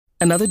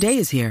Another day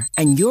is here,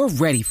 and you're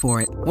ready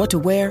for it. What to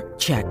wear?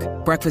 Check.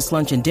 Breakfast,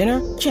 lunch, and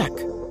dinner? Check.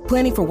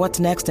 Planning for what's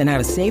next and how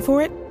to save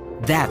for it?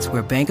 That's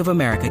where Bank of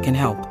America can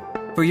help.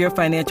 For your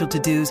financial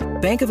to-dos,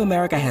 Bank of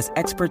America has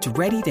experts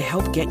ready to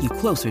help get you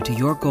closer to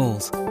your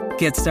goals.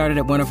 Get started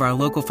at one of our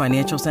local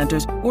financial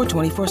centers or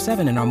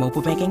 24/7 in our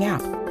mobile banking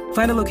app.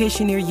 Find a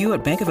location near you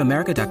at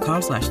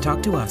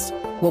bankofamerica.com/talktous.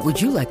 What would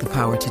you like the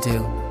power to do?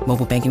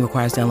 Mobile banking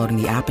requires downloading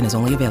the app and is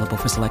only available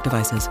for select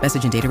devices.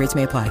 Message and data rates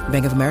may apply.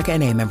 Bank of America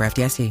N.A., member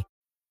FDIC.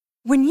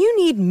 When you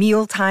need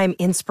mealtime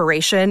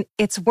inspiration,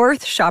 it's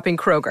worth shopping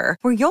Kroger,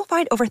 where you'll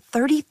find over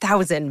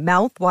 30,000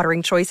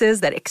 mouth-watering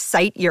choices that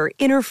excite your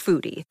inner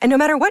foodie. And no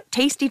matter what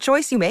tasty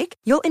choice you make,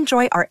 you'll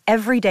enjoy our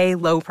everyday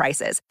low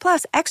prices,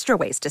 plus extra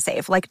ways to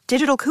save, like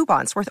digital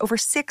coupons worth over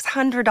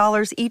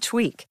 $600 each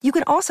week. You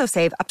can also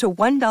save up to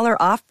 $1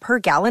 off per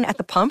gallon at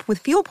the pump with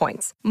fuel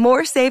points.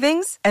 More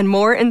savings and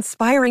more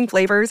inspiring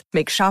flavors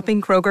make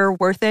shopping Kroger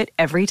worth it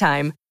every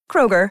time.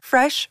 Kroger,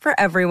 fresh for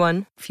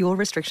everyone. Fuel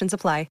restrictions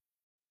apply.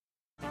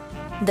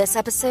 This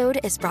episode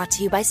is brought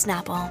to you by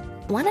Snapple.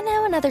 Want to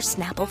know another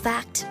Snapple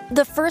fact?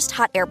 The first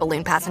hot air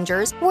balloon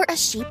passengers were a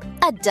sheep,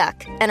 a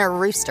duck, and a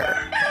rooster.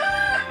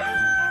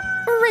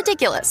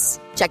 Ridiculous.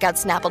 Check out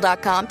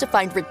Snapple.com to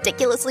find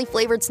ridiculously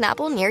flavored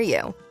Snapple near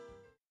you.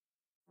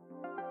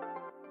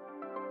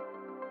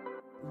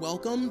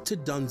 Welcome to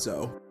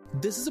Dunzo.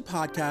 This is a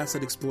podcast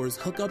that explores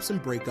hookups and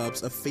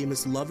breakups of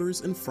famous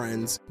lovers and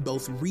friends,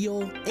 both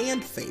real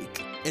and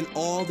fake, and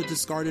all the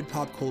discarded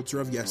pop culture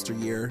of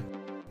yesteryear.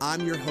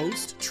 I'm your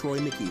host, Troy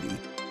McEady.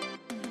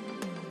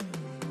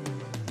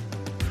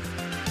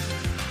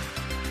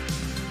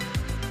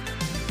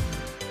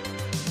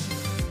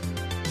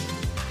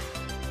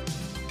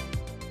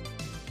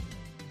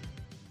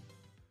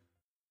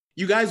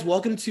 You guys,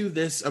 welcome to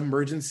this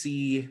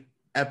emergency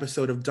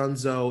episode of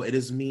Dunzo. It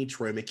is me,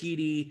 Troy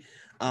McEady.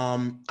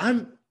 I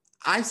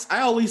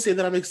always say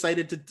that I'm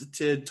excited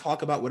to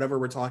talk about whatever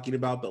we're talking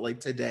about, but like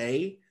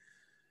today,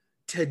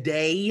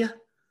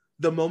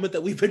 the moment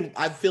that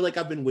I feel like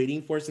I've been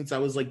waiting for since I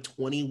was like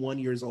 21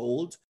 years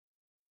old.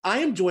 I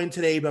am joined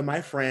today by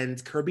my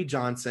friend, Kirby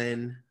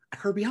Johnson.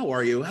 Kirby, how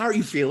are you? How are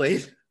you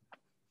feeling?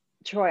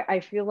 Troy,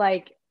 I feel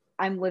like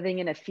I'm living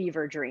in a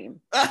fever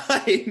dream.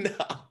 I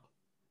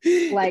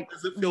know. Like,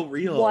 does it feel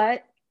real?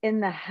 What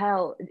in the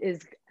hell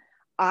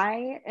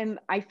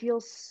I feel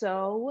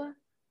so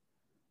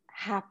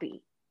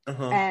happy.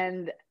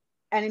 And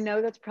I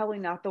know that's probably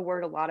not the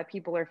word a lot of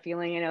people are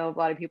feeling. I know a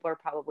lot of people are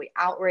probably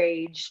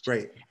outraged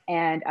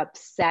and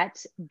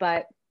upset,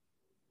 but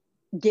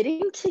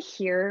getting to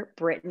hear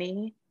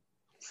Britney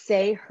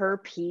say her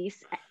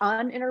piece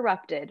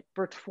uninterrupted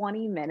for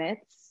 20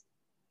 minutes,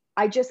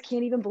 I just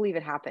can't even believe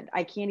it happened.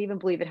 I can't even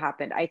believe it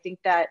happened. I think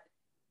that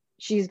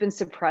she's been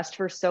suppressed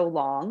for so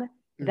long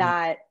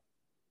that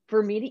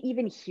for me to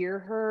even hear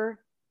her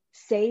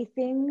say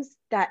things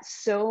that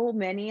so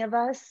many of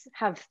us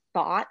have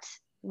thought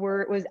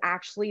was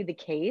actually the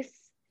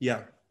case.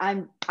 Yeah.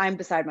 I'm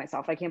beside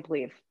myself. I can't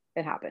believe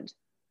it happened.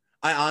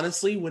 I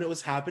honestly, when it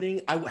was happening,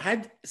 I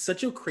had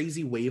such a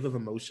crazy wave of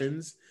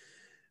emotions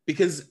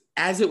because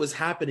as it was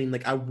happening,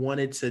 like I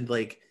wanted to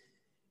like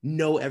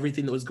know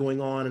everything that was going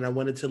on, and I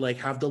wanted to like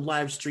have the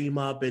live stream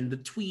up and the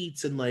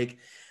tweets, and like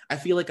I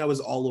feel like I was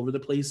all over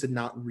the place and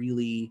not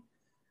really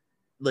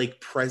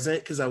like present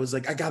because I was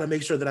like, I gotta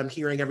make sure that I'm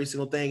hearing every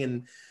single thing,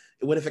 and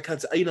what if it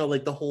cuts,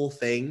 like the whole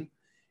thing.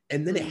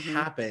 And then it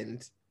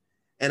happened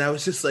and I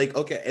was just like,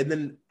 okay. And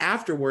then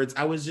afterwards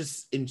I was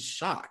just in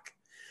shock.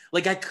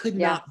 Like I could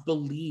not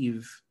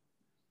believe,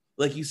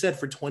 like you said,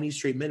 for 20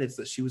 straight minutes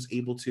that she was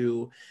able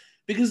to,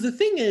 because the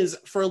thing is,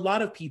 for a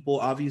lot of people,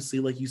 obviously,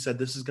 like you said,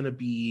 this is going to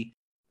be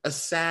a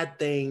sad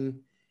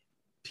thing.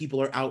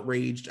 People are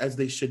outraged, as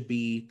they should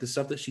be. The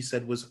stuff that she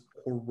said was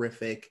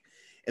horrific.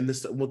 And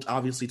this, we'll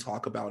obviously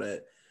talk about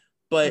it,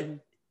 but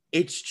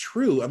it's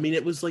true. I mean,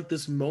 it was like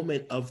this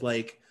moment of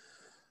like,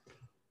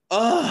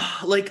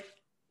 like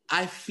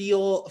I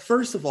feel,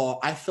 first of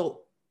all, I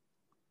felt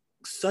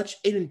such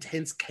an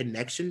intense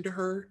connection to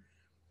her,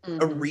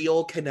 a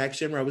real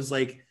connection where I was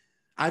like,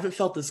 I haven't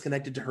felt this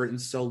connected to her in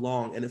so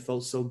long. And it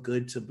felt so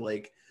good to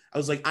like, I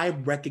was like, I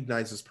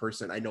recognize this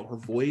person. I know her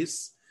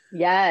voice.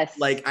 Yes.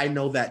 Like, I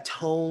know that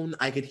tone.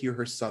 I could hear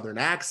her Southern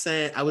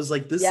accent. I was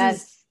like,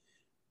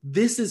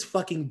 this is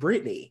fucking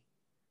Britney.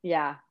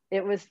 Yeah.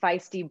 It was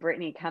feisty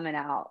Britney coming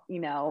out,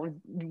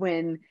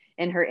 when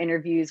in her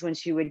interviews, when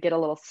she would get a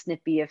little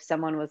snippy if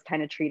someone was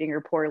kind of treating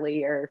her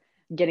poorly or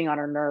getting on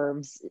her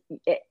nerves.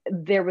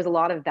 There was a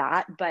lot of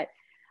that, but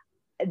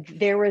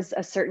there was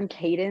a certain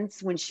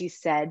cadence when she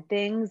said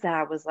things that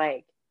I was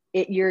like,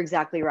 you're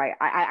exactly right.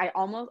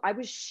 I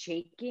was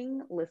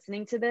shaking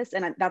listening to this,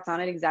 and that's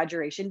not an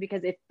exaggeration,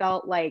 because it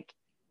felt like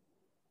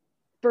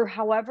for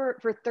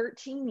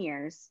 13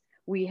 years,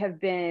 we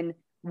have been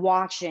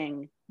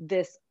watching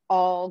this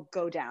all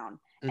go down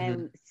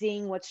and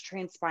seeing what's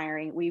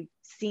transpiring. We've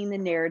seen the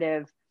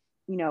narrative,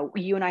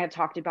 you and I have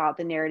talked about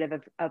the narrative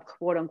of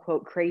quote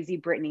unquote crazy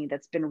Britney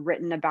that's been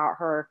written about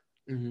her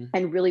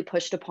and really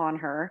pushed upon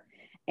her.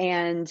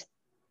 And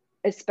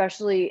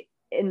especially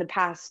in the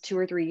past 2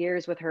 or 3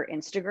 years with her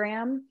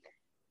Instagram.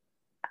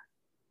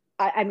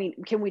 I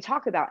mean, can we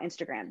talk about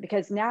Instagram?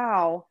 Because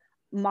now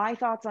my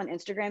thoughts on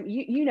Instagram,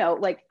 you know,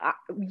 like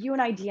you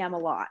and I DM a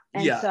lot.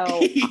 And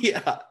so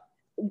yeah.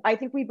 I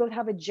think we both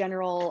have a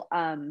general,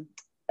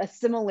 a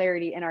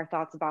similarity in our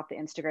thoughts about the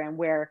Instagram,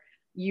 where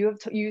you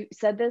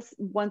said this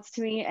once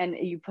to me and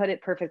you put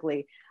it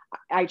perfectly.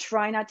 I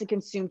try not to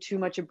consume too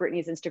much of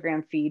Britney's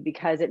Instagram feed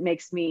because it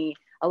makes me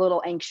a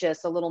little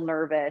anxious, a little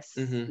nervous,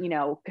 you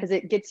know, because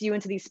it gets you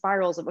into these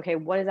spirals of, okay,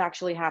 what is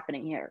actually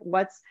happening here?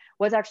 What's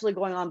actually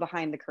going on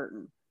behind the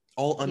curtain?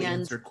 All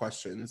unanswered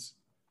questions.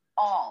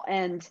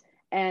 And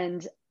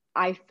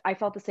I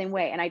felt the same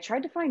way. And I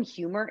tried to find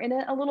humor in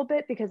it a little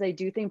bit because I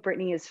do think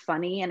Britney is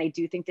funny and I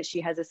do think that she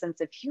has a sense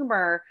of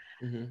humor.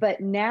 But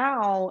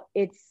now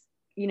it's,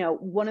 you know,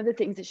 one of the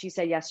things that she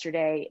said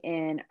yesterday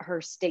in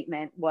her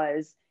statement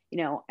was, you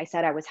know, I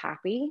said I was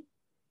happy.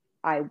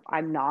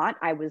 I'm not.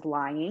 I was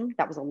lying.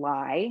 That was a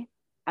lie.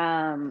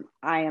 I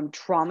am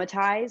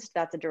traumatized.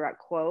 That's a direct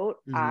quote.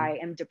 I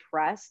am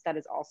depressed. That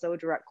is also a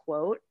direct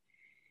quote.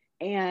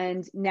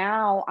 And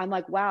now I'm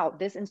like, wow,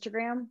 this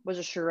Instagram was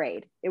a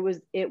charade. It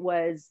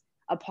was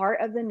a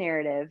part of the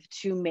narrative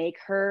to make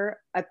her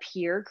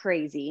appear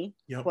crazy,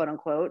 quote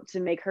unquote, to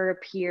make her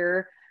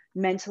appear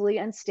mentally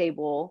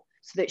unstable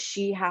so that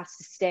she has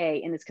to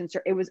stay in this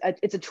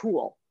it's a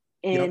tool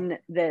in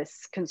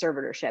this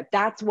conservatorship.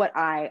 That's what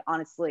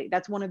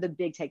that's one of the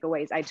big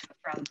takeaways I took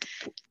from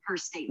her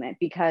statement,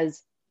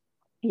 because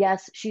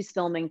yes, she's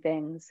filming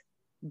things,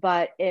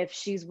 but if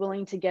she's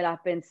willing to get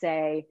up and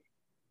say,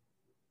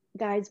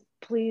 guys,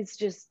 please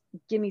just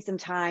give me some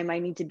time. I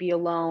need to be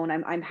alone.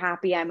 I'm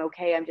happy. I'm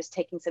okay. I'm just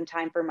taking some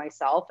time for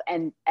myself,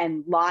 and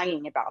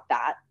lying about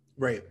that.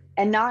 Right.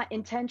 And not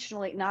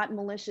intentionally, not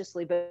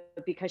maliciously, but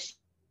because she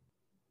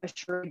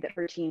assured that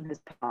her team has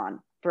put on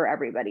for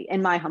everybody,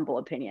 in my humble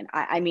opinion.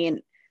 I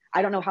mean,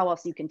 I don't know how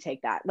else you can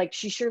take that. Like,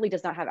 she surely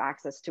does not have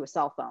access to a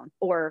cell phone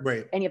or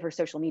any of her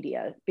social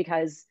media,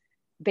 because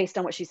based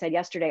on what she said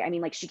yesterday, I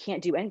mean, like, she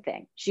can't do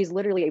anything. She's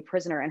literally a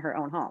prisoner in her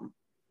own home.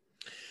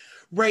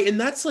 Right.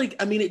 And that's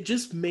like, I mean, it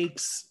just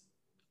makes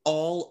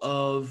all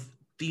of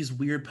these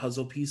weird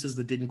puzzle pieces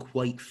that didn't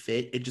quite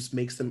fit, it just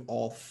makes them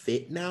all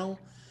fit now.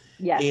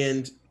 Yes.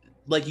 And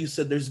like you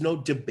said, there's no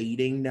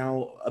debating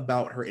now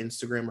about her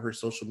Instagram or her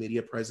social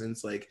media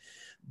presence. Like,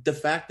 the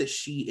fact that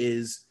she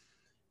is,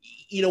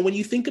 you know, when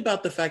you think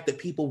about the fact that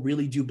people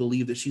really do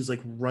believe that she's like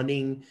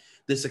running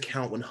this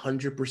account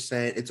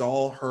 100%, it's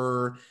all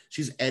her,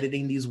 she's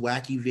editing these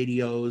wacky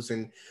videos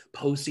and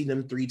posting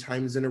them 3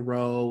 times in a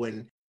row.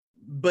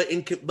 But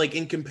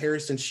in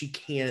comparison, she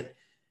can't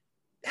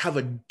have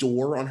a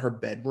door on her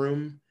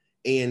bedroom,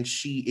 and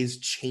she is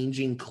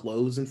changing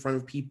clothes in front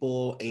of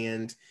people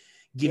and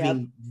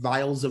giving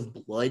vials of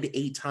blood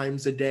 8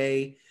 times a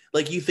day.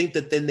 Like, you think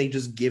that then they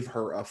just give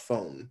her a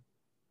phone.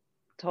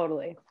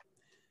 Totally.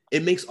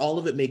 It makes all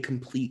of it make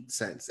complete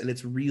sense. And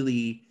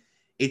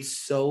it's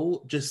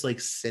so just like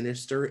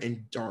sinister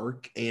and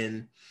dark.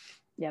 And,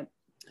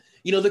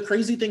 you know, the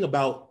crazy thing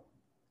about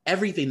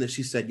everything that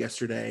she said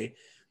yesterday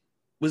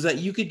was that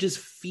you could just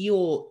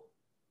feel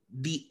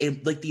the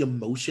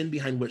emotion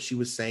behind what she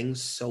was saying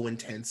so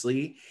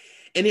intensely.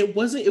 And it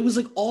was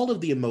like all of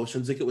the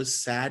emotions. Like, it was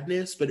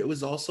sadness, but it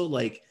was also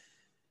like,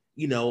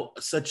 you know,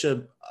 such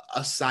a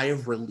sigh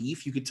of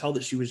relief. You could tell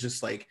that she was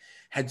just like,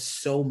 had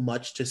so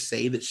much to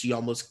say that she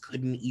almost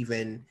couldn't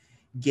even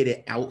get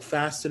it out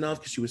fast enough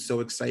because she was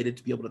so excited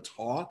to be able to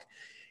talk.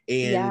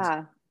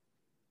 And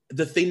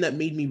the thing that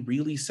made me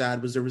really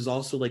sad was there was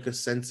also like a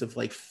sense of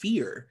like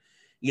fear,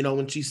 you know,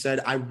 when she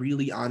said, I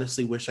really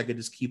honestly wish I could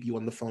just keep you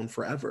on the phone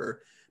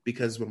forever,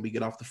 because when we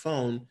get off the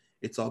phone,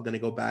 it's all going to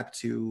go back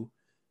to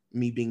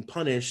me being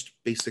punished,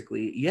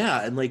 basically.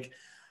 Yeah. And like,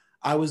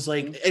 I was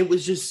like, it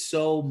was just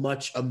so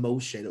much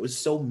emotion. It was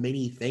so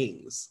many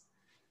things.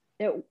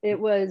 It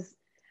was,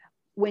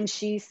 when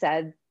she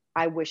said,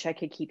 I wish I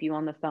could keep you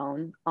on the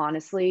phone,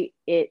 honestly,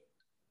 it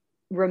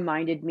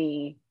reminded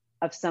me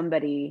of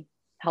somebody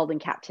held in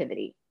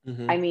captivity.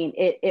 I mean,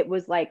 it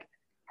was like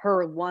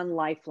her one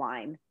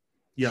lifeline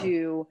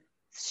to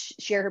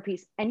share her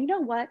piece. And you know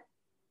what?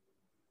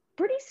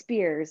 Britney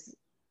Spears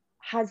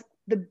has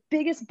the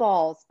biggest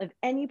balls of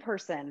any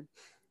person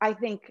I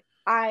think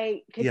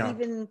I could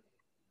even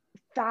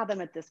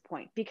fathom at this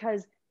point,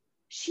 because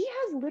she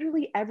has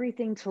literally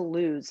everything to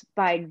lose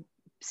by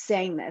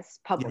saying this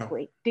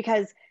publicly,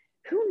 because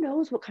who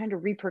knows what kind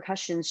of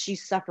repercussions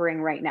she's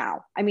suffering right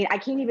now. I mean, I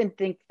can't even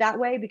think that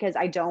way because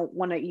I don't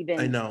want to even,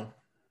 I know,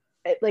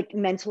 like,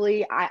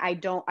 mentally,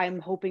 I'm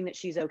hoping that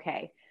she's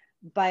okay.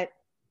 But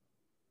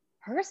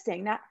her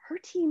saying that, her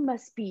team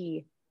must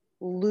be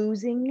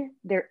losing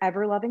their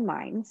ever-loving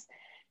minds.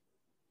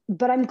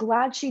 But I'm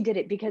glad she did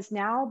it, because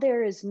now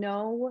there is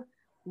no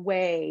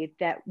way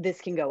that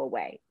this can go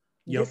away.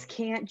 This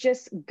can't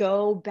just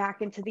go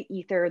back into the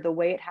ether the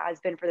way it has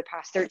been for the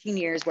past 13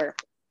 years, where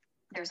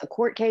there's a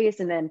court case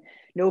and then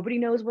nobody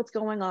knows what's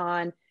going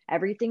on.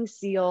 Everything's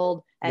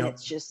sealed and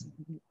it's just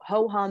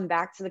ho-hum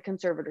back to the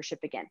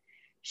conservatorship again.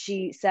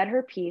 She said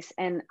her piece,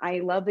 and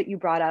I love that you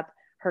brought up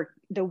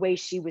the way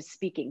she was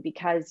speaking,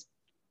 because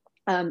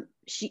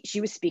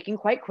she was speaking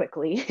quite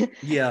quickly.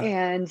 Yeah.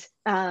 And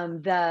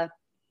the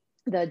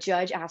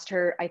judge asked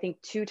her, I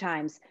think 2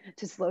 times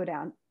to slow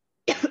down.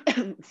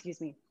 Excuse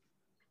me.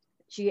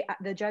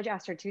 The judge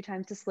asked her 2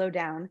 times to slow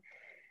down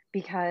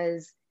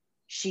because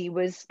she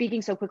was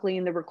speaking so quickly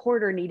and the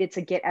recorder needed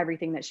to get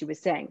everything that she was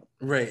saying.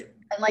 Right.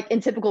 And like in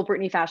typical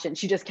Britney fashion,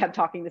 she just kept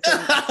talking the same,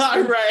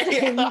 right.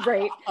 same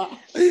rate.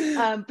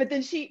 But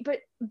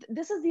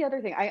this is the other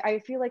thing. I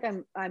feel like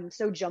I'm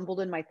so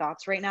jumbled in my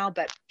thoughts right now,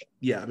 but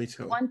yeah, me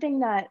too. One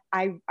thing that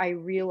I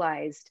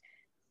realized,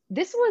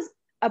 this was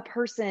a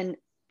person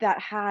that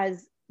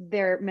has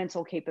their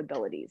mental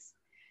capabilities.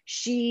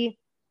 She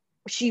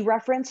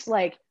referenced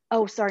like,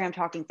 oh, sorry, I'm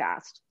talking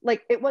fast.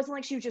 Like, it wasn't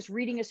like she was just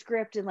reading a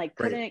script and like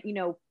couldn't,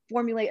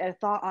 formulate a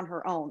thought on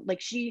her own.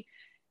 Like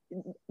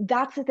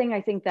that's the thing I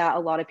think that a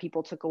lot of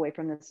people took away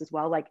from this as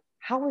well. Like,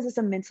 how is this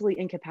a mentally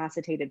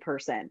incapacitated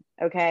person?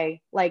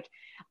 Okay. Like,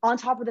 on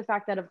top of the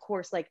fact that, of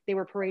course, like they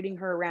were parading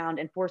her around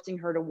and forcing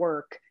her to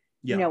work,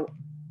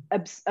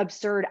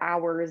 absurd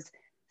hours,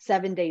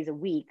 7 days a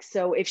week.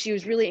 So if she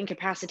was really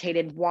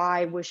incapacitated,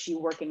 why was she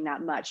working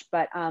that much?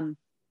 But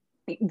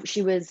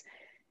she was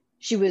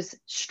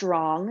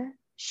strong.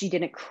 She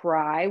didn't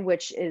cry,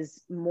 which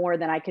is more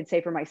than I could say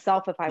for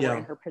myself if I were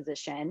in her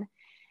position.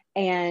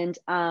 And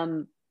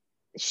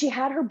she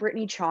had her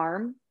Britney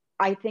charm.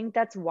 I think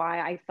that's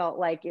why I felt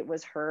like it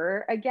was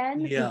her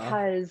again,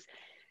 because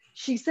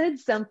she said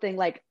something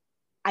like,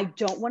 I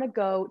don't want to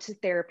go to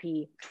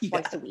therapy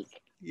twice a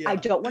week. Yeah. I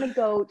don't want to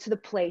go to the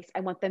place.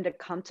 I want them to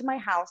come to my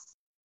house.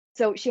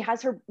 So she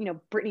has her,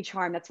 Britney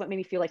charm. That's what made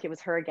me feel like it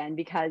was her again,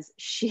 because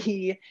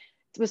she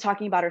was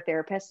talking about her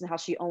therapist and how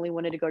she only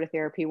wanted to go to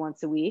therapy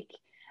once a week.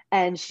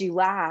 And she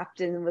laughed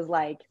and was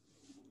like,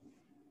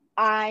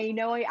 I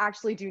know I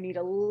actually do need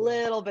a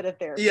little bit of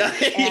therapy. Yeah.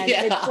 And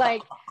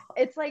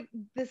it's like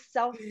the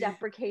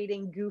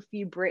self-deprecating,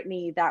 goofy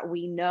Britney that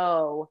we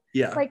know.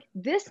 Yeah. Like,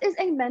 this is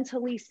a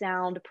mentally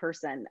sound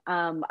person.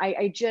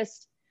 I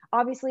just,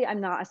 obviously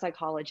I'm not a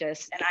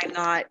psychologist and I'm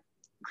not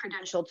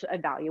credentialed to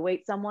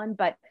evaluate someone,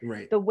 but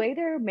the way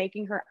they're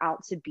making her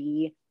out to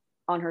be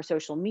on her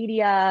social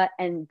media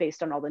and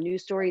based on all the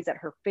news stories that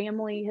her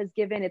family has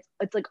given,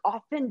 it's like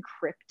often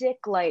cryptic,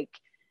 like,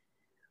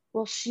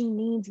 well, she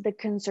needs the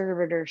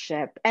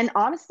conservatorship. And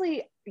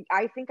honestly,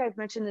 I think I've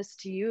mentioned this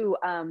to you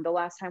the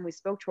last time we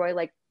spoke, Troy,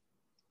 like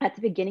at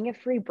the beginning of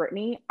Free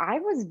Britney, I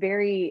was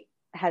very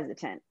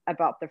hesitant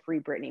about the Free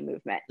Britney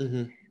movement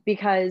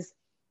because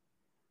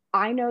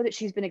I know that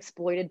she's been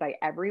exploited by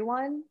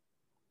everyone.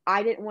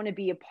 I didn't want to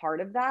be a part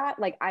of that.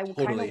 Like, I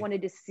kind of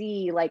wanted to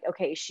see, like,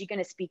 okay, is she going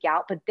to speak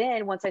out? But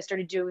then once I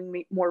started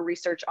doing more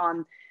research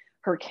on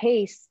her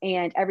case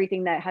and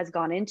everything that has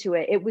gone into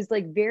it, it was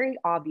like very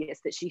obvious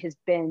that she has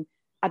been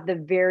at the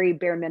very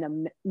bare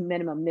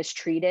minimum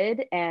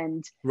mistreated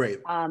and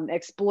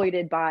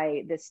exploited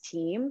by this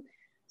team.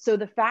 So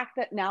the fact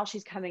that now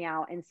she's coming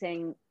out and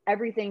saying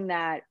everything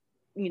that,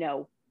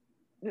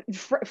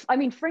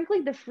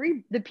 frankly,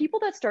 the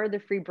people that started the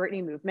Free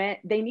Britney movement,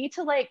 they need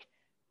to like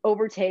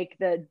overtake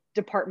the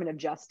Department of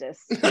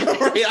Justice.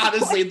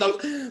 Honestly,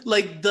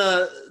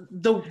 the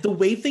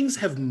way things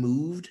have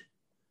moved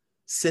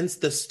since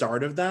the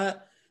start of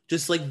that,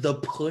 just like the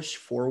push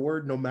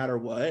forward, no matter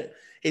what,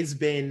 it's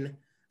been,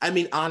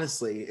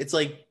 honestly, it's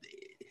like,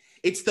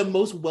 it's the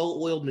most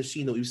well-oiled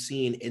machine that we've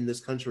seen in this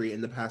country in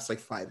the past like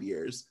 5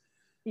 years.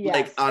 Yes,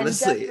 like,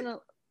 honestly.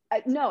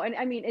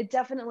 It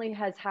definitely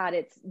has had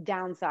its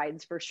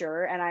downsides for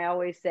sure. And I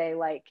always say,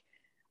 like,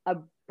 a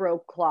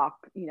broke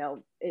clock,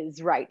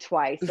 is right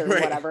twice or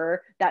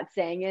whatever that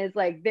saying is.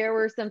 Like, there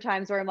were some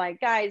times where I'm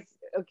like, guys,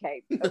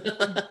 okay,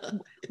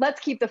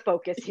 let's keep the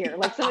focus here.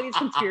 Like, some of these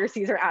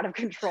conspiracies are out of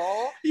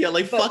control. Yeah,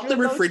 like, fuck the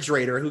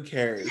refrigerator. Who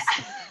cares?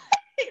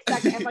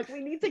 Exactly. I'm like,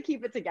 we need to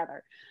keep it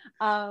together.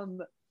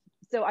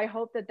 So I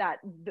hope that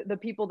the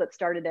people that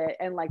started it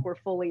and like were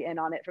fully in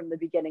on it from the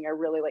beginning are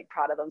really like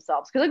proud of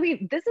themselves. Because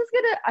this is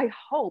gonna, I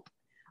hope,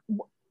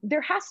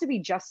 there has to be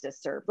justice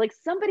served. Like,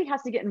 somebody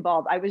has to get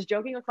involved. I was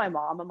joking with my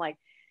mom. I'm like,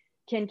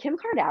 can Kim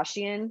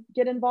Kardashian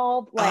get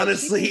involved? Like,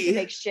 honestly, she needs to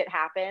make shit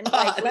happen.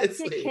 Like,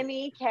 let's get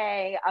Kimmy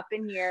K up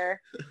in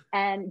here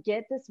and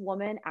get this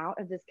woman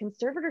out of this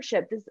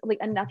conservatorship. This,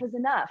 like, enough is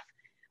enough.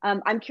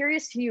 I'm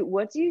curious to you,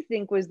 what do you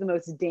think was the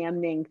most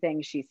damning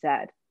thing she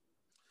said?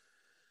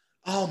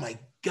 Oh my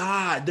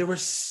God, there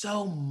was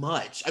so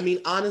much.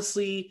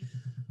 Honestly,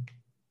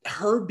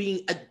 her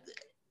being,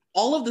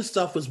 all of the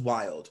stuff was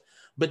wild,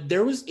 but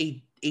there was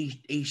a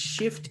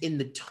shift in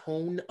the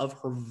tone of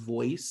her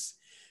voice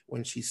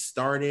when she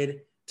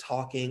started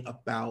talking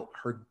about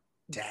her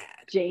dad.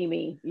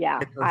 Jamie, yeah.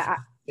 And her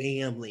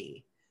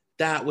family.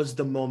 That was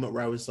the moment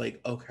where I was like,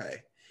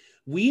 okay,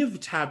 we have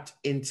tapped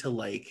into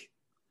like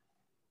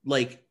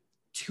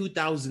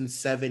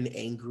 2007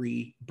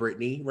 angry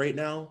Britney right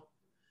now.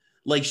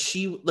 Like,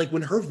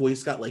 when her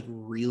voice got like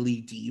really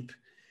deep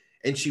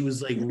and she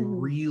was like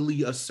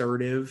really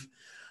assertive,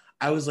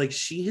 I was like,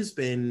 she has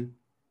been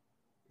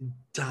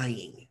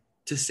dying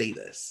to say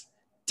this.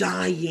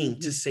 dying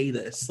to say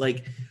this.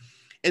 Like,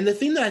 and the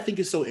thing that I think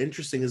is so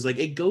interesting is like,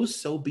 it goes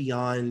so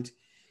beyond,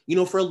 you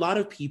know, for a lot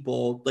of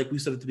people, like we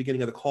said at the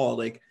beginning of the call,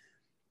 like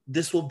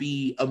this will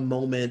be a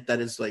moment that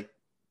is like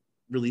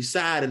really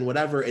sad and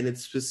whatever. And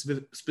it's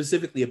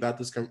specifically about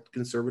this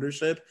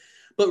conservatorship,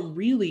 but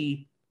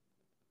really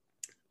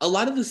a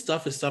lot of this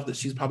stuff is stuff that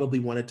she's probably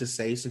wanted to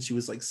say since she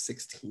was like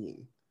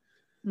 16.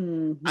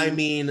 Mm-hmm. I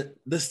mean,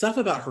 the stuff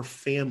about her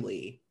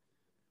family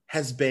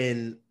has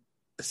been,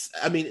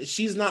 I mean,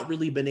 she's not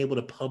really been able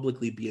to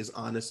publicly be as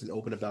honest and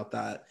open about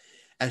that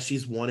as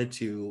she's wanted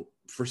to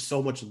for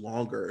so much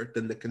longer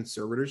than the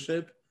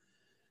conservatorship,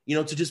 you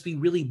know, to just be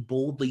really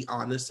boldly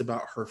honest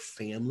about her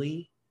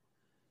family.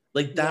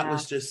 Like that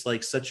was just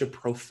like such a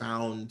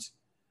profound,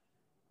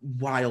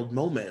 wild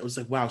moment. It was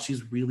like, wow,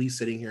 she's really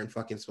sitting here and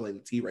fucking spilling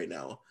the tea right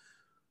now.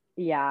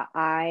 Yeah,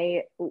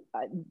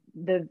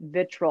 the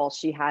vitriol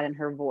she had in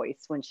her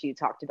voice when she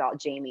talked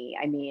about Jamie,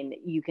 I mean,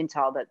 you can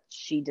tell that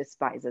she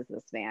despises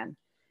this man.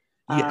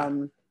 Yeah.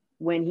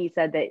 When he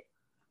said that,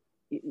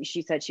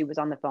 she said she was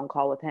on the phone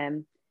call with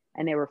him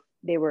and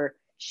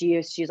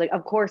she's like,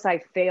 of course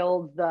I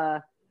failed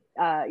the,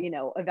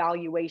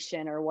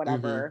 evaluation or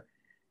whatever.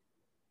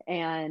 Mm-hmm.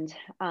 And,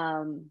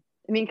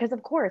 I mean, because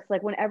of course,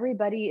 like when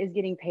everybody is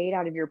getting paid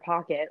out of your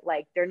pocket,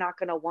 like they're not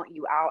going to want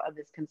you out of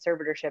this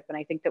conservatorship. And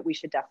I think that we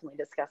should definitely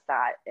discuss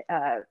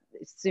that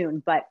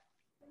soon. But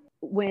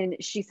when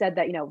she said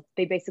that, you know,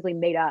 they basically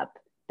made up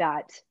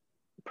that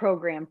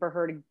program for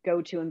her to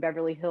go to in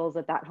Beverly Hills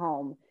at that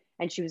home,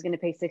 and she was going to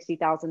pay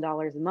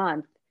 $60,000 a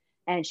month,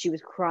 and she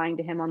was crying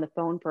to him on the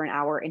phone for an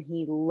hour, and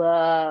he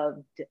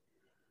loved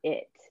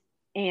it.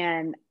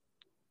 And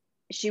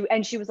she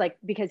was like,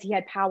 because he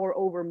had power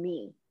over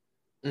me.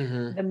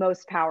 Mm-hmm. The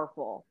most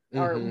powerful,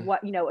 or mm-hmm.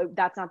 what, you know,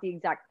 that's not the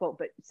exact quote,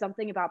 but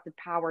something about the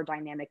power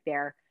dynamic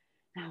there.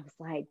 And I was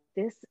like,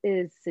 this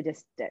is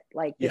sadistic.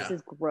 Like, this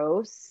is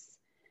gross.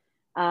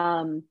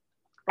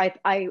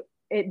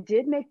 It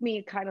did make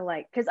me kind of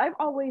like, because I've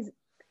always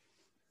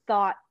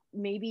thought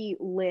maybe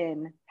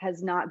Lynn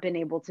has not been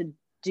able to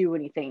do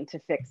anything to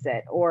fix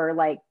it, or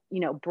like, you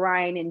know,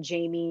 Brian and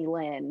Jamie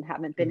Lynn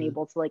haven't been mm-hmm.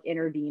 able to like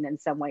intervene in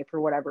some way for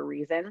whatever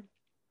reason.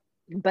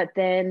 But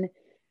then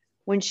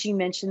when she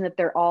mentioned that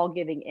they're all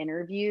giving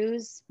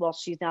interviews while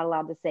she's not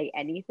allowed to say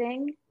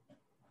anything,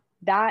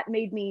 that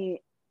made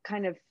me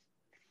kind of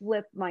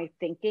flip my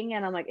thinking.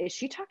 And I'm like, is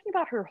she talking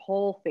about her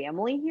whole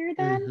family here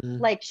then?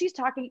 Mm-hmm. Like she's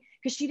talking,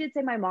 because she did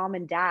say my mom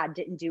and dad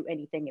didn't do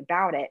anything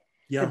about it.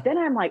 Yeah. But then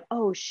I'm like,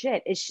 oh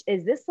shit, is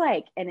this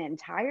like an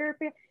entire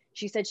family?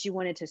 She said she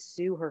wanted to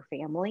sue her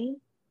family,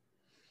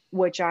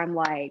 which I'm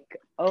like,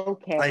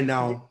 okay. I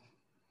know.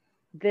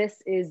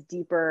 This is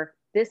deeper.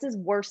 This is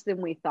worse than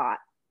we thought.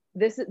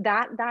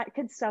 That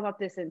could sum up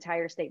this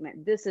entire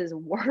statement. This is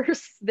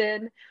worse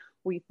than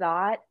we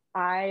thought.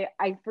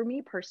 For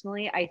me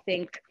personally, I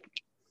think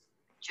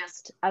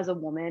just as a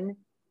woman,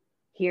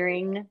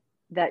 hearing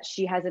that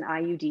she has an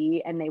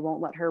IUD and they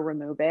won't let her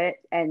remove it,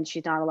 and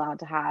she's not allowed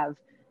to have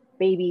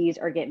babies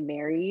or get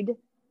married,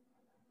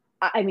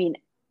 I mean,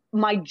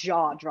 my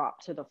jaw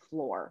dropped to the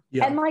floor.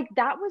 Yeah. And like,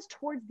 that was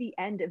towards the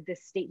end of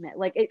this statement.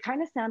 Like, it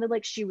kind of sounded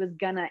like she was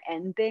gonna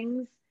end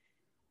things.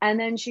 And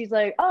then she's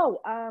like,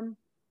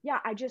 yeah,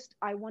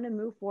 I want to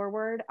move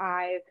forward.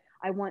 I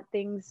want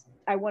things,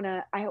 I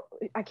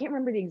can't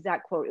remember the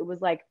exact quote. It was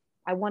like,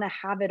 I want to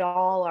have it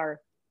all, or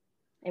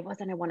it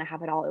wasn't, I want to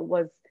have it all. It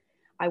was,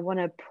 I want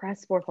to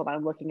press forth. Hold on,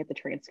 I'm looking at the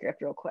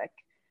transcript real quick.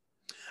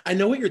 I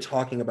know what you're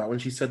talking about when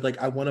she said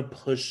like, I want to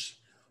push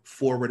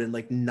forward and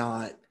like,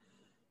 not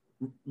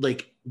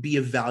like be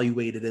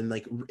evaluated and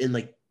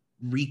like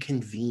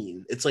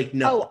reconvene. It's like,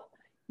 no. Oh,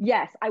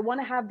 yes. I want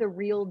to have the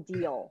real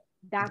deal.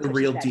 That's the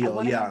real deal. I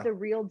want to have the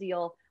real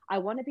deal. I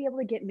want to be able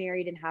to get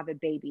married and have a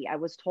baby. I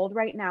was told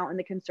right now in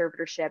the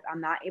conservatorship, I'm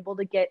not able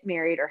to get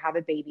married or have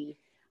a baby.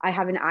 I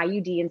have an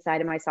IUD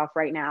inside of myself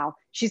right now.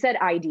 She said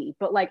ID,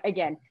 but like,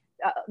 again,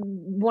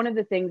 one of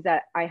the things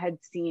that I had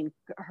seen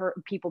her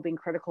people being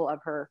critical of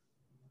her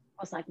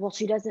was like, well,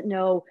 she doesn't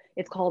know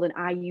it's called an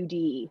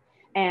IUD.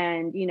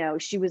 And, you know,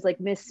 she was like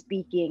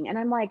misspeaking. And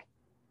I'm like,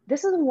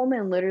 this is a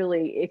woman,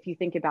 literally, if you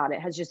think about it,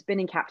 has just been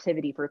in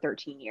captivity for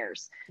 13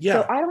 years. Yeah.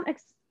 So I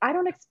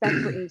don't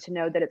expect Brittany to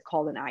know that it's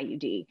called an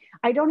IUD.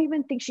 I don't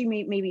even think she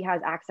maybe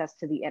has access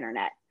to the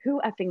internet.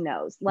 Who effing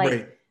knows? Like,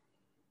 right.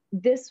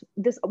 This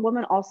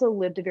woman also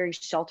lived a very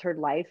sheltered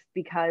life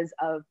because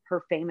of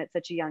her fame at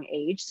such a young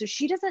age. So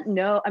she doesn't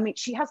know. I mean,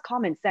 she has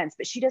common sense,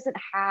 but she doesn't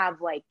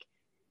have like,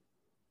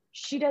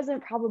 she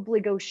doesn't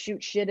probably go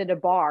shoot shit at a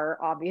bar,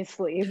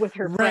 obviously, with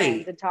her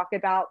friends and talk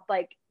about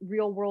like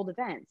real world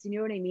events. You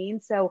know what I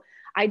mean? So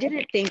I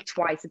didn't think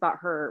twice about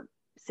her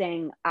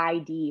saying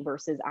ID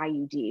versus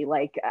IUD.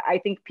 Like, I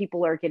think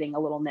people are getting a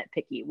little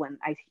nitpicky when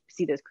I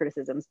see those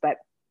criticisms, but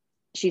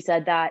she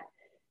said that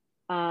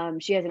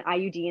she has an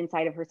IUD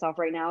inside of herself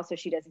right now, so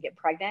she doesn't get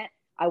pregnant.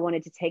 I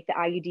wanted to take the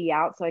IUD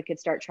out so I could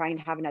start trying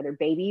to have another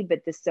baby,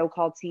 but this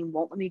so-called team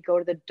won't let me go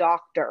to the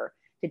doctor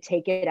to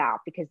take it out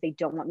because they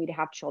don't want me to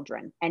have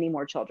any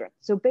more children.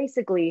 So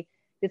basically,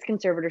 this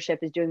conservatorship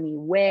is doing me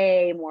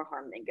way more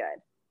harm than good.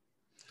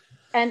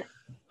 And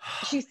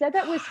she said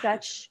that with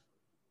such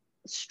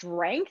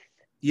strength.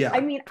 Yeah.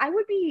 I mean, I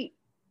would be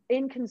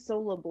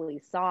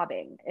inconsolably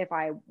sobbing if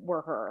I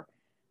were her.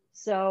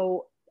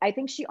 So I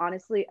think she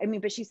honestly, I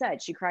mean, but she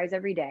said she cries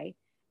every day.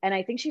 And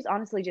I think she's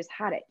honestly just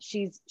had it.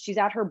 She's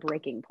at her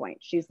breaking point.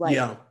 She's like,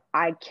 yeah.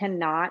 I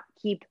cannot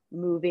keep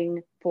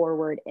moving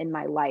forward in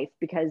my life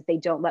because they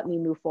don't let me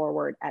move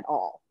forward at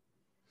all.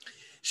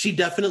 She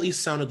definitely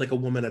sounded like a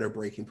woman at her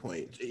breaking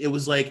point. It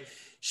was like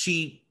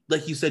she,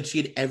 like you said,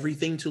 she had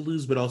everything to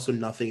lose, but also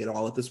nothing at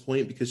all at this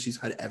point because she's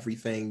had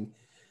everything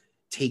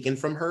taken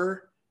from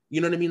her. You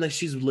know what I mean? Like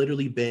she's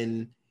literally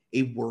been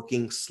a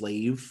working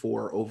slave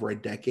for over a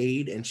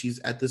decade. And she's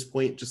at this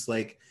point just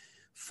like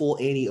full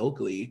Annie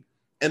Oakley.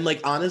 And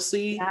like,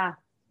 honestly, yeah.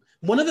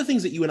 One of the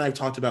things that you and I have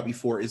talked about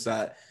before is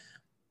that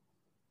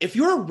if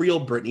you're a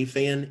real Britney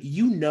fan,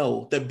 you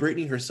know that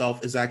Britney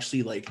herself is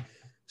actually like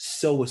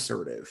so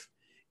assertive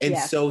and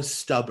so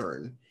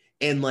stubborn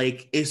and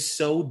like is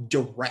so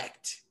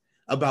direct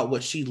about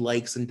what she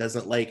likes and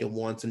doesn't like and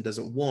wants and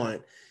doesn't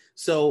want.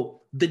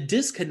 So the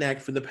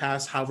disconnect for the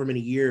past however many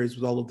years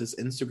with all of this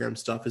Instagram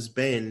stuff has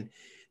been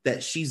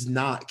that she's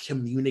not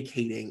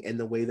communicating in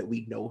the way that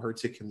we know her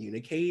to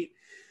communicate.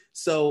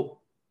 So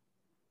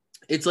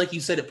it's like you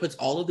said, it puts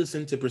all of this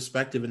into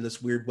perspective in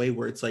this weird way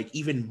where it's like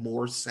even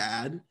more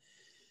sad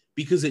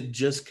because it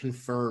just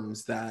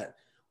confirms that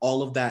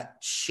all of that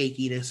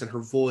shakiness in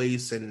her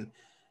voice and,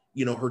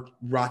 you know, her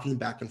rocking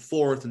back and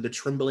forth and the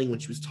trembling when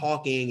she was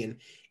talking and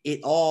it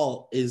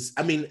all is,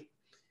 I mean,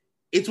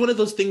 it's one of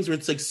those things where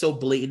it's like so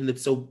blatant and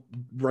it's so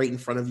right in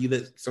front of you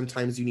that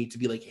sometimes you need to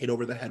be like hit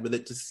over the head with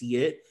it to see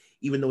it,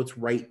 even though it's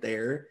right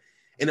there.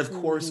 And of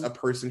course, a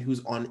person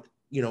who's on,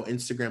 you know,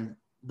 Instagram,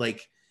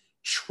 like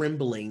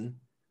trembling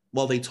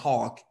while they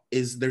talk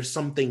is there's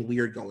something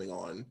weird going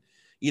on,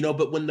 you know,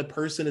 but when the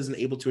person isn't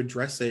able to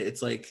address it,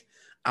 it's like,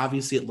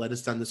 obviously it led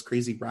us down this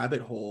crazy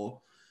rabbit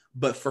hole.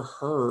 But for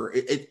her,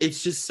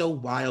 it's just so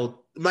wild.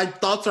 My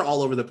thoughts are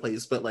all over the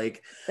place, but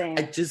like, Same.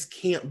 I just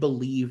can't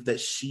believe that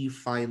she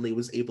finally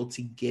was able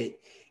to get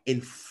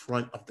in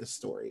front of the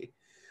story,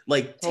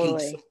 like take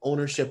some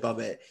ownership of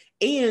it.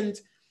 And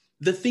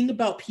the thing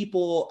about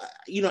people,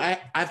 you know, I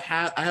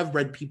have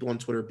read people on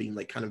Twitter being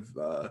like kind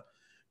of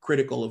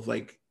critical of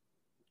like,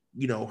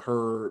 you know,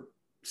 her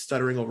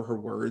stuttering over her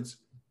words.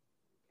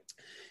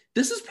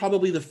 This is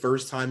probably the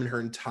first time in her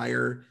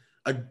entire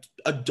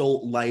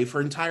adult life,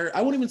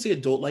 I won't even say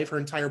adult life, her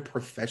entire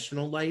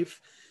professional life,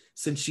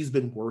 since she's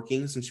been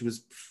working since she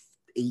was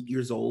 8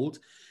 years old.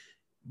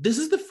 This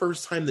is the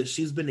first time that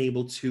she's been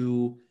able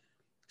to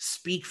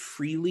speak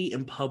freely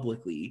and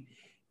publicly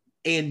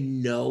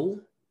and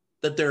know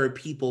that there are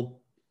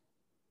people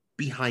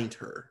behind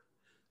her.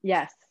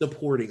 Yes.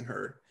 Supporting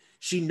her.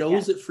 She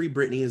knows that Free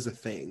Britney is a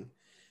thing.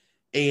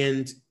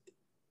 And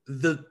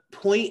the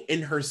point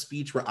in her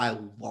speech where I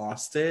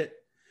lost it,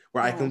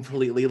 where I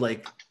completely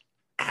like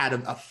had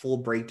a full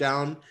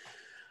breakdown,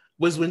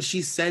 was when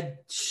she said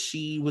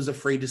she was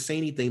afraid to say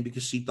anything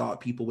because she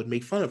thought people would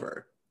make fun of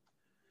her.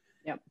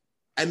 Yep.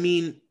 I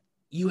mean,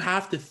 you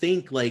have to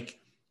think like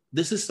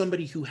this is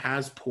somebody who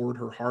has poured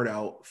her heart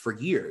out for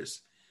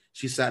years.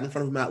 She sat in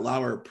front of Matt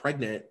Lauer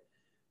pregnant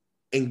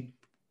and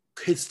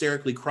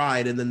hysterically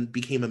cried and then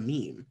became a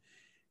meme.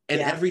 And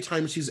every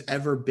time she's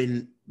ever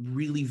been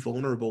really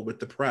vulnerable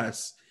with the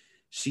press,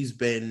 she's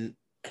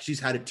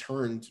had it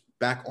turned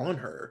back on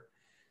her.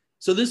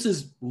 So this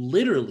is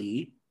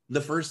literally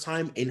the first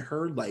time in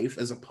her life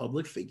as a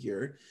public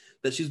figure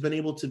that she's been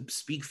able to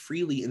speak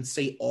freely and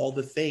say all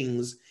the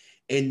things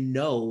and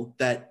know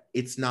that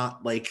it's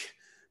not like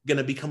going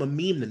to become a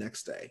meme the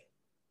next day.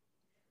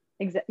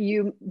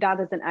 That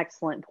is an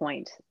excellent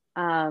point.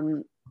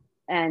 And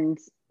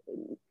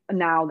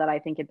now that I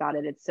think about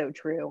it, it's so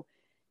true.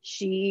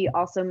 She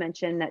also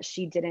mentioned that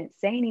she didn't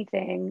say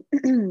anything.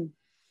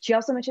 She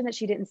also mentioned that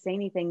she didn't say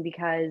anything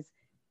because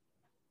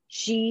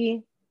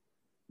she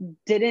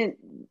didn't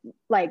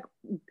like,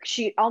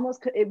 she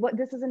almost could,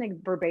 this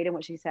isn't verbatim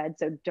what she said,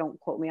 so don't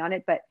quote me on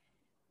it, but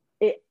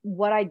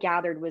what I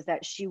gathered was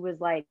that she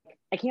was like,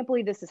 I can't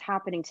believe this is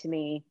happening to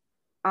me.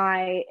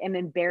 I am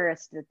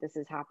embarrassed that this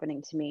is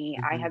happening to me.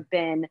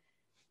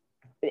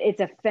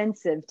 It's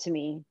offensive to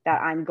me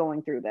that I'm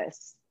going through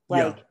this.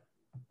 Like,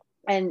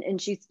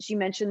 and she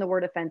mentioned the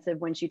word offensive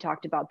when she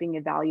talked about being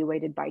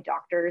evaluated by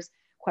doctors,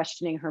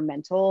 questioning her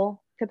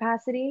mental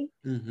capacity.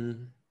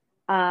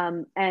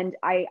 And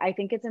I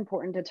think it's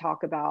important to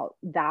talk about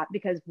that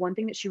because one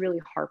thing that she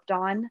really harped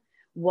on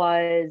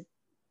was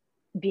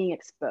being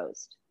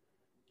exposed.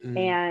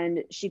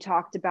 And she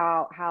talked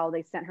about how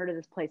they sent her to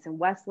this place in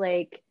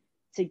Westlake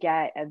to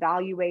get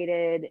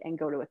evaluated and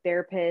go to a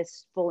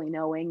therapist, fully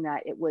knowing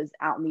that it was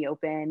out in the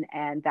open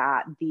and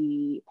that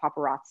the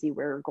paparazzi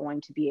were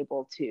going to be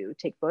able to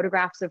take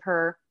photographs of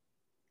her.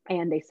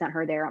 And they sent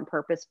her there on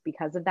purpose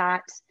because of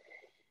that.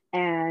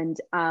 And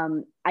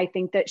I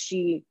think that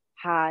she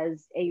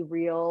has a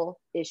real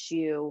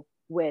issue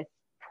with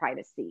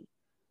privacy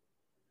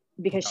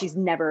because she's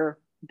never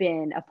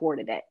been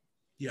afforded it.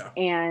 Yeah.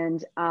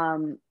 And,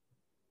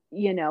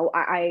 you know,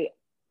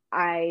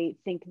 I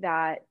think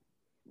that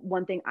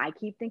one thing I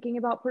keep thinking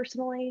about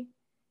personally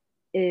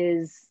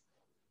is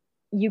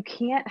you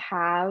can't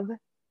have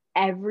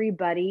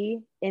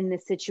everybody in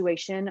this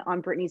situation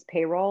on Britney's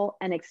payroll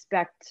and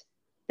expect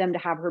them to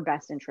have her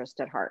best interest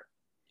at heart.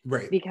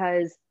 Right.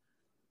 Because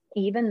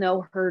even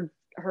though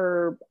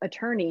her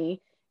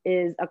attorney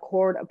is a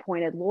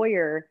court-appointed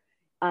lawyer,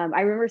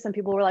 I remember some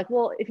people were like,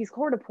 well, if he's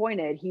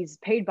court-appointed, he's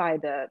paid by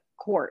the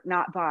court,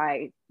 not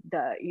by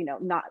the,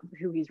 not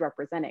who he's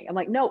representing. I'm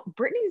like, no,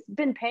 Britney's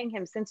been paying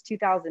him since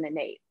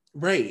 2008.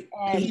 Right.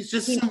 And he's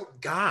just some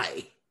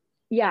guy.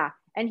 Yeah.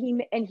 And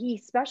he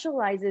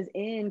specializes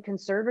in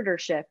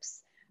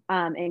conservatorships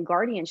and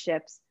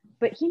guardianships,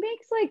 but he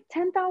makes like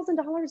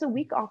 $10,000 a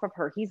week off of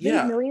her. He's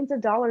made millions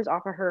of dollars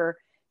off of her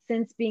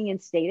since being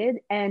instated.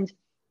 And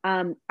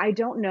I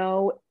don't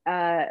know.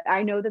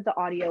 I know that the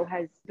audio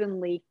has been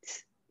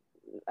leaked,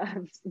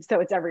 so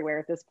it's everywhere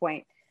at this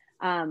point.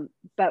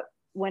 But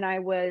when I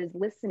was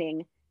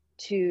listening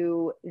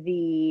to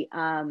the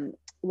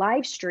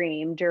live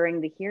stream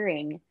during the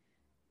hearing,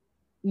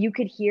 you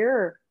could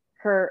hear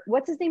her,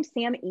 what's his name?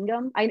 Sam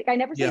Ingham. I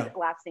never say his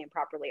last name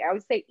properly. I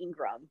always say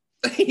Ingram.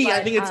 Yeah,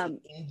 I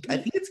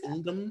think it's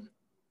Ingham.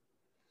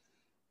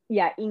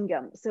 Yeah,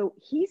 Ingham. So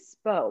he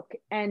spoke,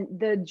 and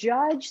the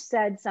judge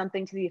said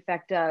something to the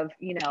effect of,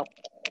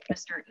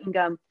 Mr.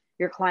 Ingham,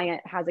 your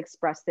client has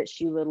expressed that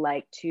she would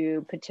like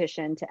to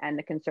petition to end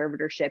the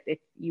conservatorship. If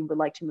you would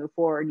like to move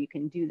forward, you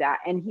can do that.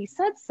 And he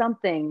said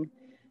something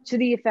to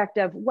the effect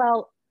of,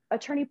 well,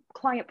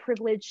 attorney-client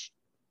privilege,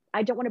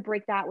 I don't want to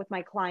break that with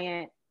my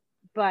client,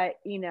 but,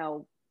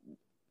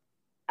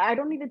 I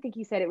don't even think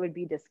he said it would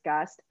be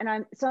discussed. And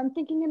I'm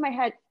thinking in my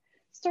head,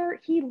 sir,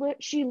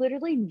 she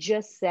literally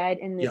just said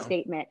in the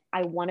statement,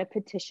 I want to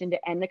petition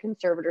to end the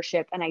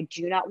conservatorship, and I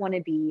do not want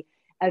to be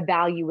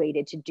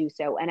evaluated to do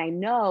so. And I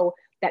know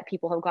that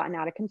people have gotten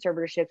out of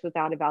conservatorships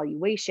without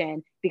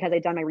evaluation because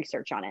I've done my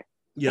research on it.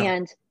 Yeah.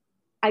 And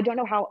I don't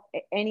know how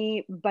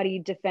anybody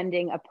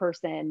defending a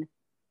person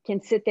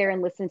can sit there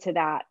and listen to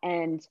that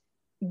and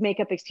make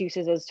up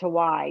excuses as to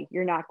why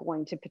you're not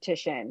going to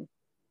petition.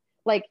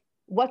 Like,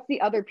 what's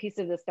the other piece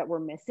of this that we're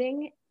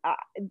missing?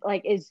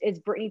 Is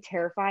Britney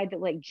terrified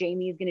that like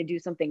Jamie is going to do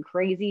something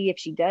crazy if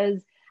she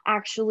does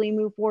actually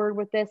move forward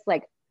with this?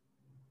 Like,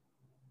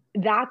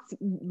 that's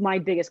my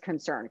biggest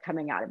concern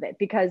coming out of it,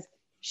 because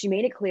she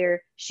made it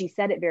clear, she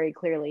said it very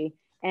clearly,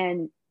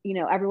 and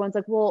everyone's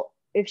like, well,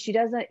 if she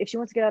wants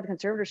to get out of the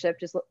conservatorship,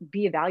 just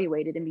be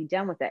evaluated and be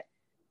done with it.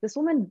 This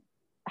woman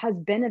has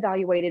been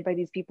evaluated by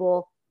these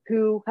people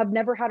who have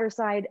never had her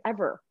side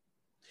ever,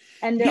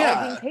 and they're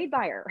all being paid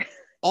by her.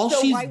 All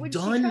so she's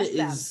done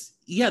is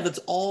that's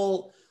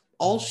all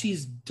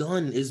she's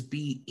done is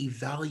be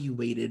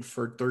evaluated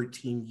for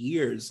 13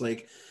 years.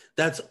 Like,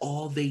 that's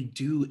all they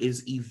do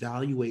is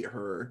evaluate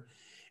her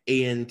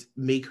and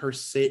make her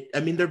sit. I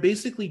mean, they're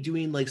basically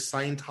doing like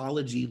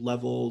Scientology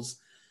levels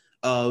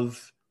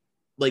of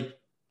like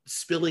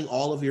spilling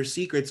all of your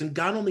secrets, and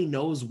God only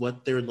knows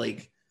what they're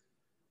like,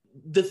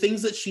 the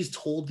things that she's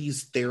told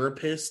these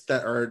therapists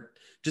that are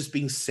just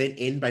being sent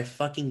in by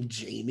fucking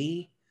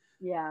Jamie.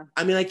 Yeah.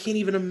 I mean, I can't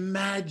even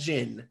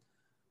imagine.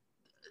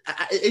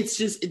 It's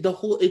just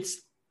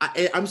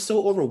I'm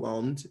so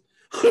overwhelmed.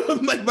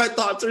 Like, my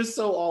thoughts are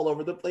so all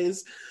over the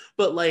place,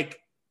 but like,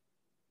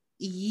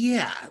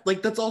 yeah,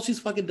 like that's all she's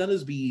fucking done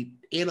is be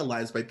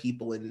analyzed by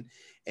people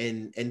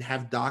and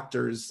have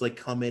doctors like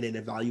come in and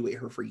evaluate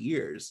her for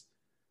years.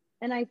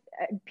 And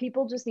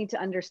people just need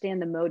to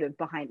understand the motive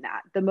behind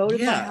that. The motive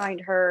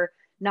behind her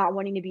not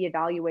wanting to be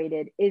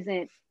evaluated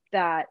isn't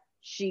that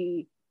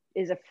she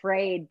is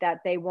afraid that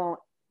they won't,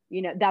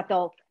 that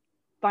they'll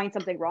find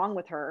something wrong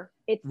with her.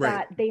 It's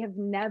that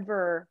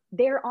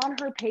they're on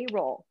her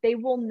payroll. They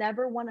will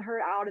never want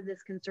her out of this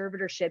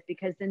conservatorship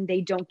because then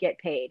they don't get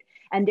paid.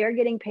 And they're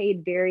getting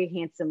paid very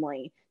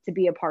handsomely to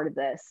be a part of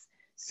this.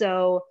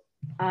 So,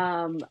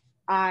 I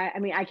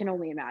mean, I can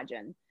only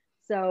imagine.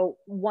 So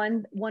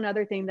one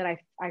other thing that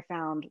I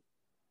found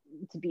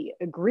to be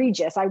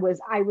egregious, I was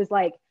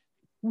like,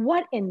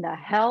 what in the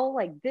hell?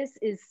 Like, this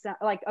is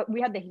like,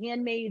 we had the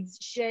Handmaid's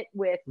shit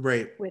with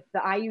the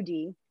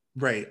IUD.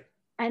 Right.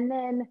 And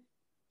then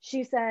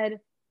she said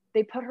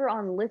they put her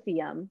on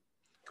lithium.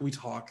 Can we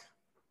talk?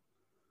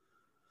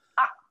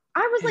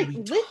 I was like,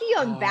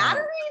 lithium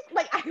batteries?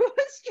 Like, I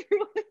was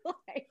truly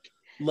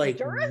like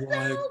Duracell?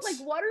 What? Like,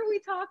 what are we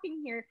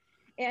talking here?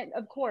 And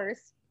of course,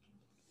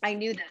 I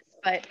knew this,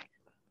 but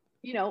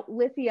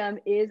lithium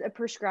is a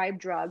prescribed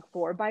drug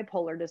for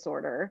bipolar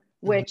disorder,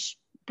 which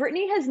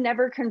Britney has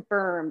never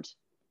confirmed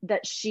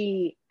that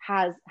she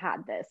has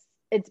had this.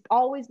 It's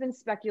always been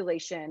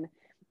speculation.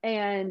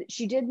 And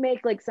she did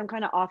make like some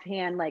kind of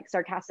offhand, like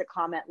sarcastic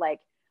comment, like,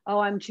 oh,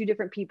 I'm two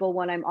different people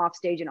when I'm off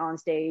stage and on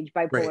stage,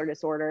 bipolar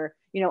disorder,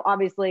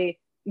 obviously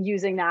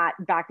using that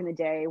back in the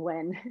day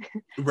when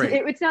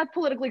it's not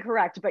politically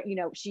correct, but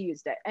she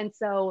used it. And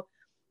so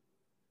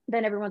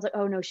then everyone's like,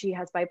 oh no, she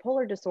has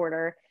bipolar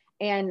disorder.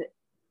 And,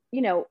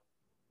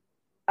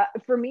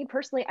 for me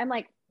personally, I'm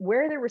like,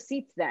 where are the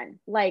receipts then?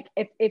 Like,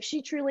 if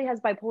she truly has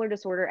bipolar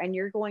disorder and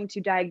you're going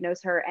to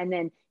diagnose her and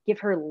then give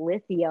her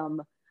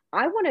lithium,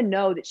 I want to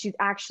know that she's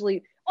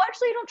actually, well,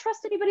 actually, I don't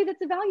trust anybody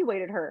that's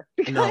evaluated her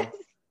because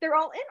they're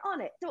all in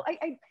on it. So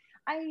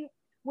I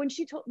when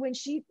she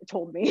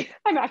told me,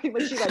 I'm acting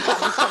like she like had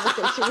this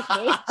conversation with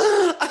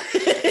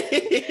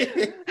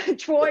me.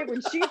 Troy,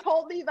 when she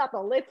told me about the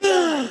lithium,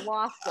 I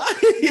lost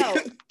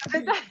it.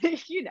 No,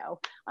 you know,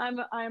 I'm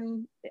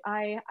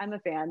a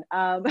fan.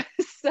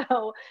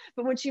 So,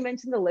 but when she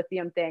mentioned the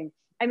lithium thing,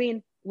 I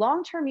mean,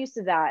 long-term use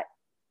of that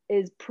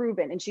is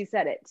proven, and she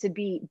said it, to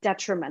be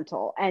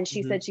detrimental. And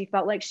she said she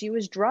felt like she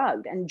was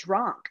drugged and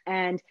drunk,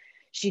 and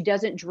she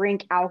doesn't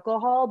drink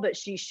alcohol, but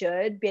she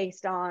should,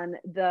 based on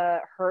the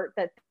hurt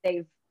that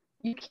you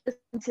can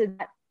listen to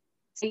that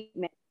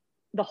statement,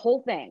 the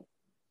whole thing,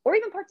 or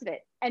even parts of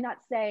it, and not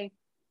say,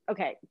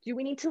 okay, do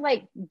we need to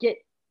like get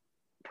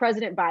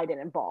President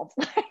Biden involved?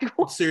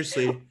 Like,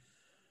 seriously,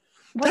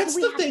 that's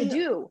the thing to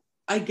do.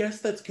 I guess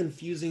that's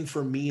confusing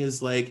for me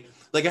is like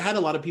I had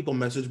a lot of people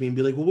message me and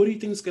be like, well, what do you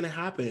think is going to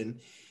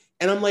happen?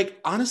 And I'm like,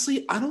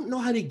 honestly, I don't know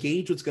how to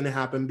gauge what's going to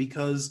happen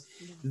because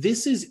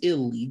this is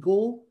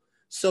illegal.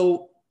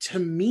 So to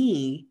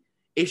me,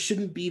 it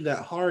shouldn't be that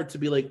hard to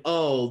be like,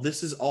 oh,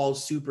 this is all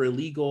super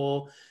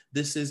illegal.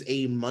 This is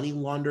a money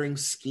laundering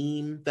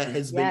scheme that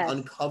has been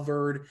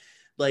uncovered.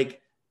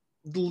 Like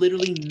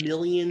literally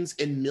millions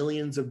and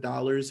millions of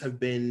dollars have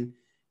been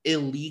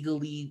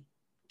illegally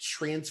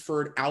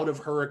transferred out of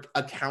her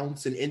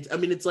accounts. And I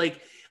mean, it's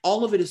like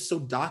all of it is so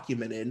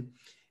documented.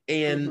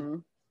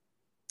 And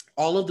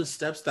all of the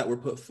steps that were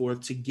put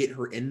forth to get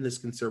her in this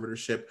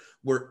conservatorship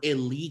were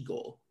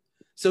illegal.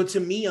 So to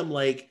me, I'm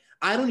like,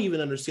 I don't even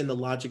understand the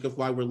logic of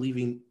why we're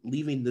leaving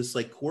this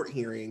like court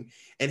hearing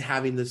and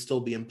having this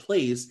still be in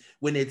place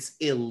when it's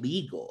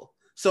illegal.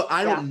 So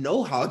I don't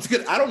know how it's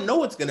good. I don't know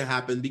what's going to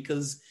happen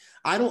because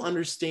I don't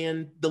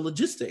understand the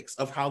logistics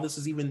of how this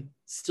is even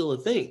still a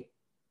thing.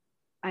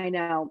 I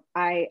know.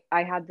 I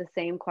had the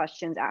same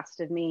questions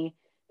asked of me.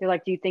 They're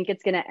like, do you think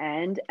it's going to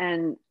end?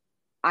 And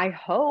I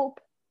hope,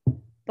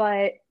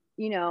 but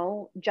you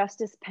know,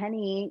 Justice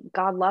Penny,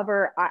 God love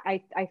her,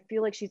 I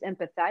feel like she's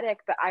empathetic,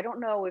 but I don't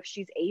know if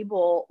she's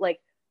able, like,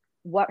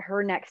 what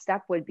her next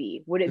step would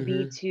be. Would it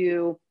be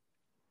to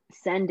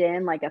send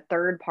in like a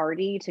third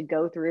party to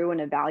go through and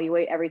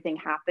evaluate everything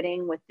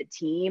happening with the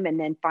team and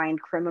then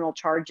find criminal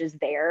charges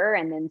there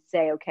and then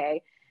say,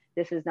 okay,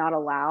 this is not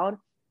allowed?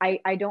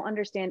 I don't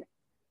understand.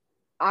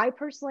 I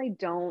personally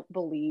don't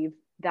believe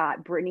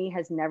that Britney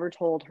has never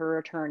told her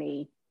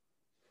attorney,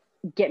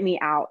 get me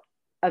out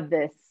of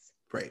this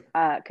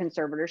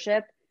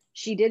conservatorship.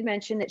 She did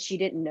mention that she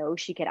didn't know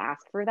she could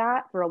ask for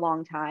that for a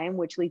long time,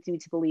 which leads me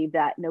to believe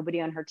that nobody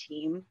on her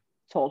team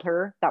told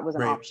her that was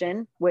an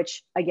option,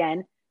 which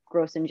again,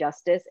 gross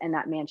injustice, and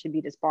that man should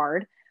be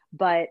disbarred.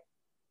 But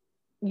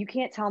you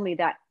can't tell me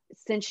that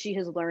since she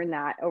has learned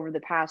that over the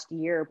past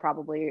year,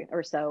 probably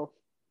or so,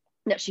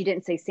 that she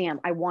didn't say, Sam,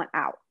 I want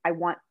out. I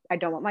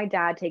don't want my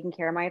dad taking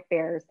care of my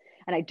affairs,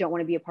 and I don't want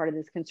to be a part of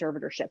this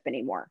conservatorship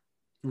anymore.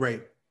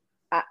 Right.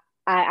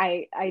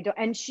 I don't,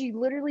 and she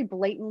literally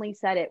blatantly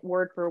said it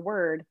word for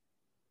word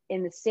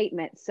in the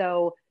statement.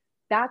 So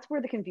that's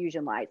where the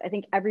confusion lies. I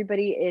think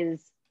everybody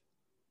is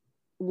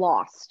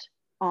lost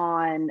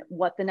on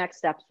what the next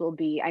steps will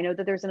be. I know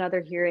that there's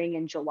another hearing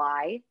in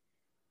July,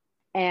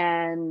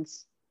 and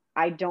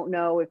I don't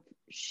know if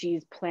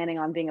she's planning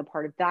on being a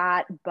part of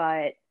that,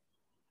 but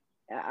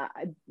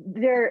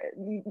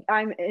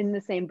I'm in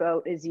the same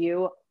boat as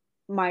you.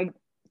 My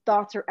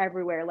thoughts are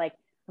everywhere. Like,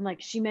 I'm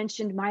like, she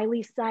mentioned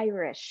Miley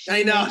Cyrus.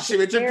 I know, she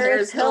mentioned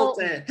Paris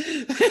Hilton.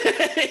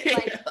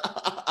 Like,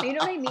 you know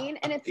what I mean?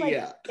 And it's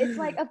like, it's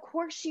like, of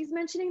course she's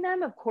mentioning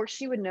them. Of course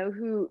she would know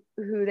who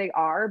they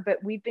are,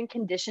 but we've been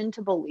conditioned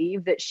to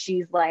believe that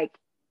she's like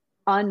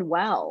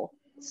unwell.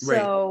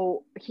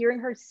 So hearing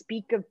her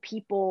speak of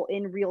people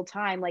in real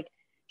time, like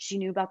she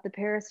knew about the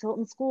Paris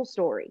Hilton school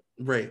story.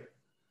 Right.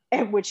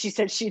 And which she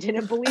said she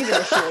didn't believe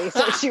initially. So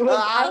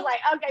I was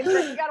like, okay,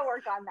 Chris, you got to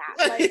work on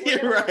that. Like, we're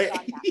gonna work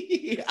on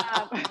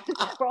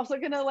that. We're also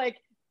going to like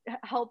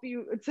help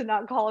you to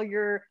not call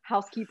your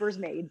housekeepers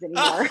maids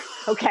anymore.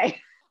 Okay.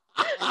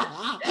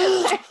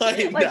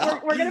 Like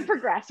we're going to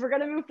progress. We're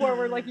going to move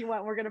forward like you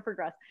want. We're going to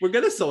progress. We're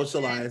going to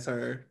socialize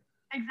her.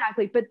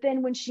 Exactly. But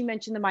then when she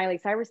mentioned the Miley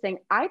Cyrus thing,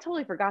 I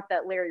totally forgot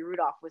that Larry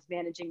Rudolph was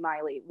managing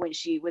Miley when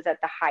she was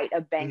at the height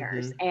of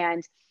bangers.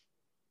 And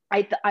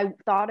I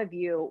thought of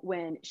you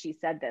when she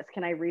said this.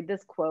 Can I read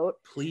this quote?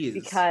 Please.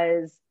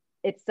 Because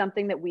it's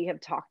something that we have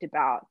talked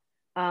about.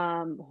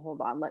 Hold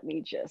on. Let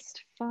me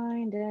just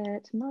find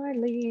it.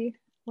 Miley,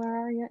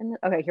 where are you?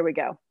 Okay, here we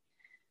go.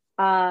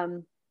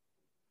 So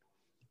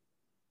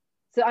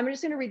I'm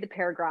just going to read the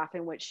paragraph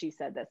in which she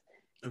said this.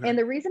 Okay. And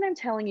the reason I'm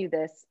telling you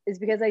this is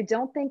because I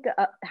don't think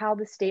how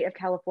the state of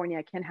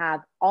California can have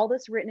all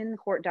this written in the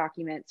court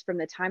documents from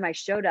the time I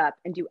showed up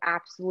and do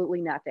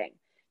absolutely nothing.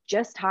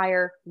 Just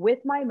hire with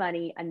my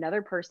money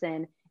another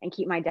person and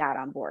keep my dad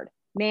on board.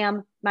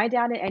 Ma'am, my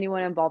dad and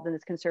anyone involved in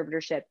this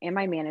conservatorship and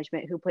my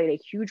management who played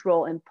a huge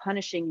role in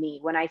punishing me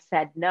when I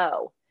said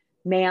no.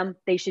 Ma'am,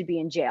 they should be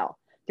in jail.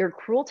 Their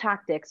cruel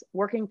tactics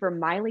working for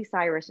Miley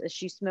Cyrus as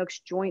she smokes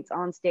joints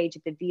on stage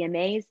at the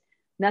VMAs.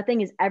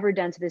 Nothing is ever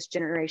done to this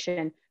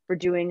generation for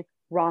doing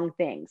wrong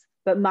things.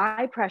 But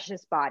my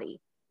precious body,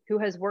 who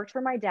has worked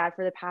for my dad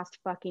for the past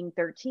fucking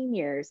 13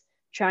 years,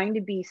 trying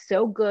to be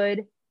so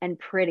good and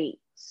pretty,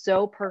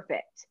 so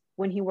perfect,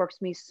 when he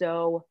works me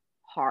so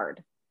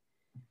hard.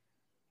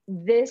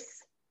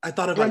 This I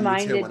thought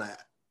about you too when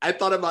I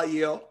thought about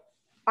you.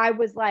 I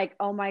was like,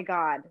 oh my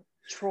God,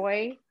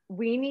 Troy,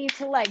 we need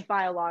to like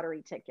buy a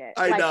lottery ticket.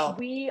 I know.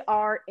 We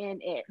are in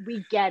it.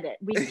 We get it.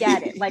 We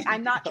get it. Like,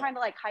 I'm not trying to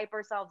like hype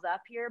ourselves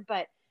up here,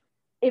 but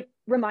it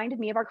reminded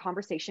me of our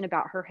conversation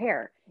about her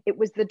hair. It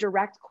was the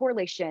direct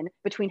correlation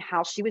between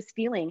how she was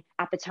feeling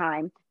at the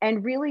time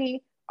and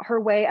really her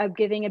way of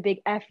giving a big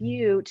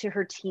FU to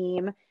her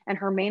team and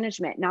her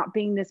management, not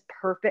being this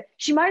perfect.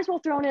 She might as well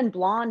throw in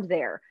blonde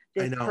there.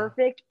 This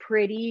perfect,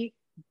 pretty,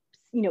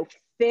 you know,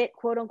 fit,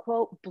 quote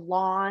unquote,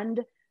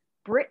 blonde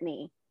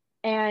Britney.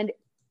 And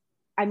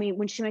I mean,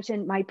 when she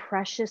mentioned my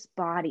precious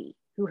body,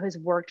 who has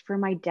worked for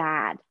my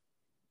dad,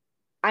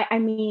 I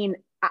mean,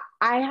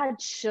 I had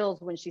chills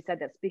when she said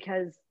this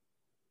because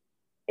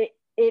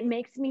it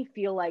makes me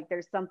feel like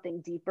there's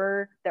something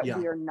deeper that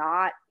we are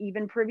not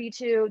even privy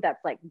to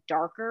that's like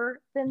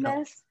darker than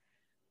this.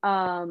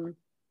 I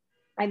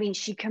mean,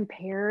 she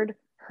compared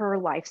her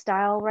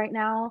lifestyle right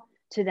now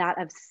to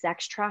that of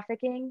sex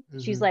trafficking. Mm-hmm.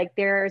 She's like,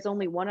 there's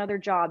only one other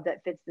job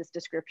that fits this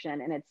description,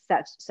 and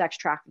it's sex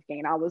trafficking.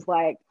 And I was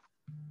like,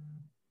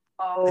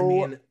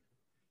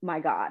 my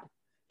God.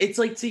 It's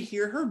like to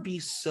hear her be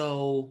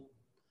so,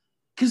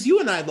 because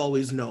you and I have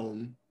always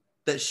known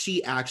that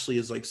she actually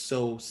is like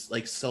so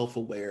like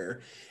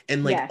self-aware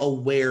and like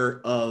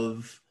aware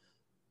of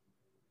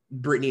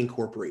Britney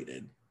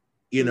Incorporated,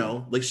 you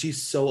know, like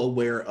she's so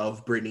aware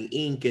of Britney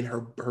Inc. and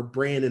her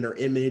brand and her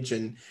image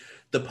and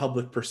the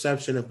public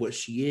perception of what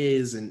she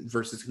is and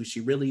versus who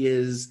she really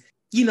is,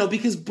 you know,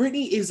 because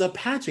Britney is a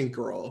pageant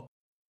girl,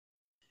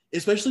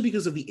 especially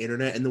because of the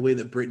internet and the way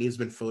that Britney has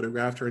been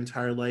photographed her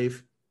entire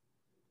life.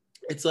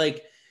 It's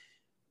like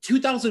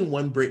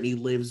 2001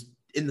 Britney lives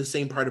in the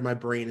same part of my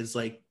brain as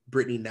like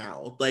Britney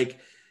now. Like,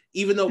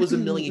 even though it was a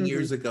million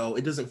years ago,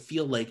 it doesn't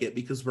feel like it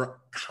because we're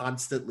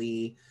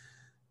constantly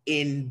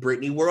in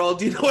Britney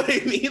world. You know what I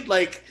mean?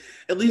 Like,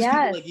 at least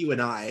people like you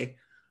and I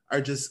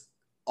are just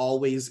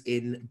always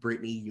in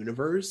Britney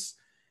universe.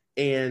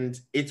 And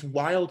it's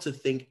wild to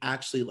think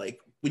actually, like,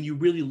 when you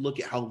really look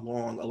at how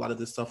long a lot of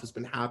this stuff has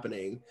been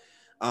happening,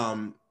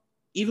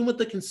 even with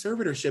the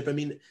conservatorship, I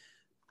mean,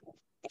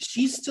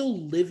 she's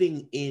still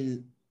living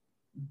in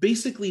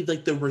basically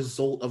like the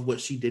result of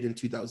what she did in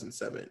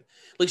 2007.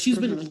 Like, she's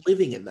been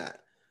living in that.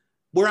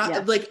 Where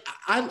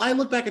I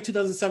look back at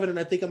 2007 and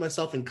I think of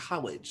myself in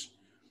college.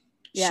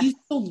 She's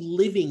still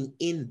living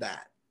in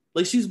that.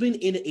 Like, she's been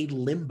in a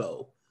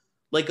limbo,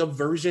 like a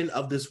version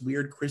of this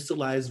weird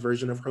crystallized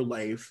version of her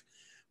life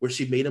where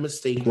she made a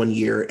mistake one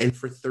year, and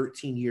for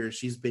 13 years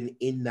she's been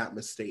in that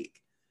mistake.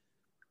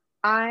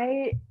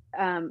 I'm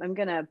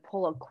gonna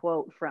pull a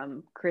quote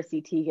from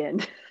Chrissy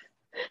Teigen,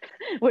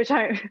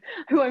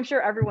 who I'm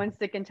sure everyone's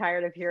sick and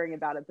tired of hearing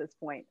about at this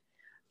point.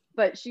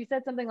 But she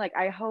said something like,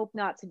 I hope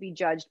not to be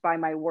judged by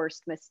my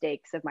worst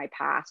mistakes of my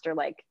past, or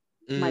like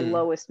my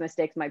lowest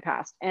mistakes of my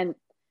past. And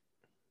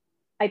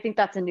I think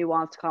that's a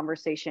nuanced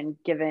conversation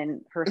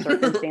given her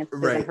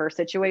circumstances and her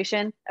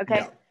situation. Okay.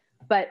 Yeah.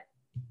 But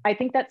I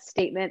think that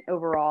statement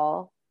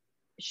overall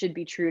should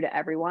be true to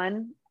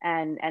everyone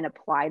and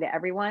apply to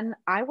everyone.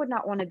 I would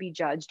not want to be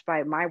judged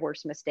by my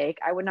worst mistake.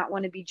 I would not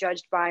want to be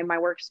judged by my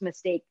worst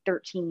mistake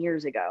 13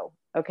 years ago.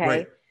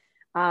 Okay.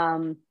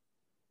 Right.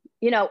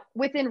 You know,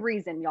 within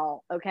reason,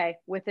 y'all. Okay.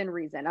 Within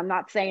reason. I'm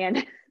not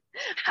saying,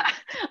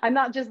 I'm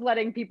not just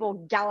letting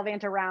people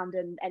gallivant around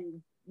and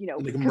you know,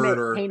 like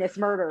commit heinous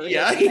murder.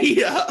 Yeah.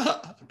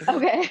 Yeah.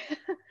 Okay.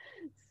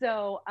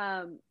 So,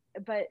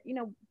 but you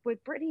know,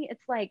 with Britney,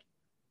 it's like,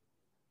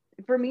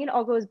 for me, it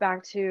all goes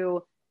back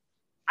to,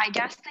 I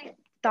guess they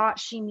thought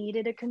she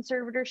needed a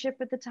conservatorship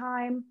at the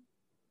time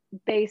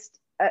based,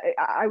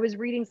 I was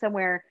reading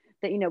somewhere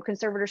that, you know,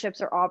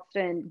 conservatorships are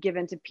often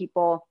given to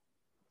people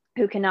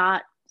who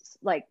cannot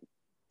like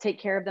take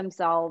care of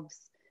themselves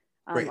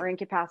or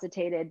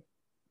incapacitated.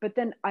 But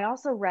then I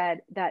also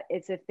read that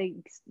it's if they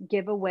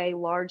give away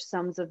large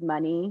sums of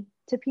money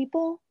to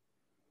people.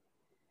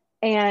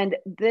 And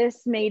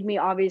this made me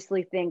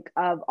obviously think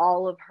of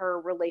all of her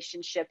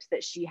relationships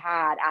that she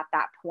had at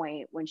that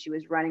point when she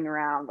was running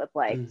around with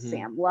like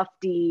Sam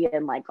Lufty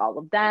and like all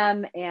of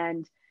them.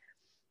 And,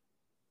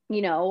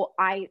 you know,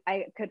 I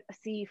could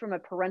see from a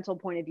parental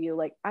point of view,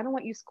 like, I don't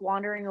want you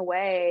squandering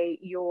away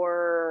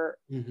your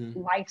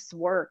life's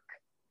work.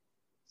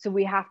 So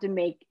we have to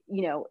make,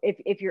 you know,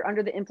 if you're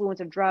under the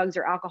influence of drugs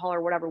or alcohol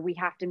or whatever, we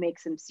have to make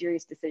some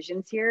serious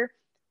decisions here.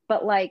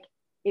 But like,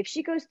 if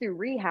she goes through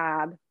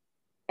rehab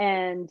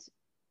and,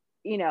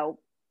 you know,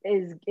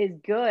 is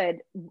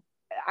good,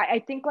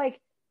 I think like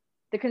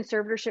the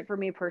conservatorship for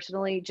me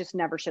personally just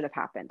never should have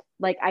happened.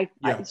 Like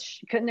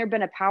couldn't there have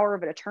been a power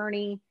of an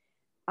attorney?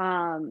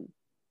 You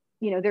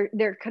know,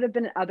 there could have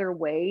been other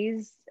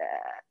ways.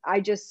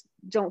 I just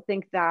don't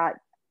think that.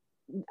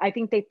 I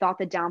think they thought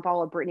the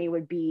downfall of Britney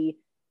would be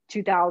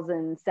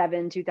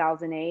 2007,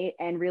 2008,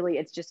 and really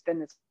it's just been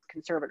this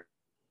conservator.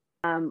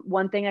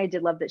 One thing I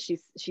did love that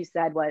she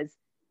said was,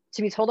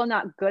 to be told I'm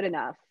not good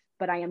enough,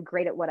 but I am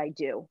great at what I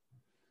do.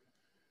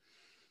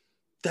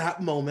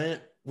 That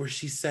moment where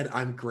she said,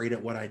 I'm great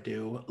at what I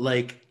do.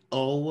 Like,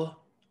 oh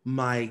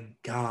my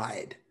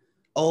God.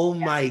 Oh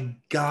my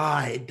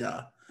God.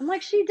 I'm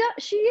like, she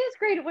is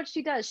great at what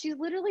she does. She's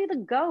literally the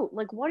GOAT.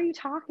 Like, what are you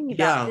talking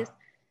about? Yeah.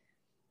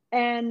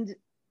 And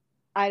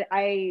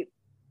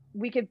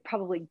we could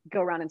probably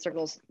go around in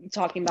circles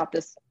talking about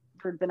this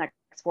for the next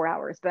 4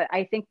 hours, but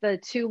I think the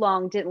too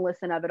long didn't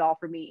listen of it all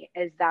for me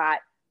is that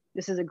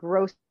this is a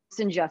gross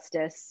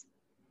injustice.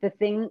 The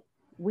thing,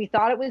 we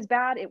thought it was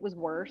bad, it was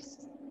worse.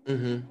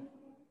 Mm-hmm.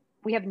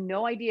 We have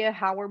no idea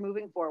how we're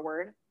moving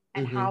forward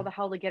and how the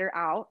hell to get her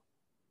out.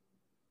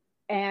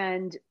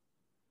 And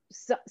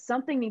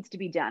something needs to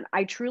be done.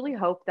 I truly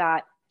hope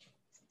that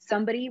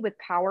somebody with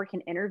power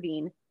can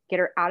intervene, get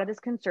her out of this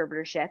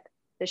conservatorship,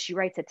 that she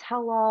writes a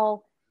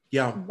tell-all,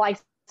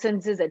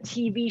 licenses a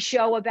TV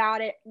show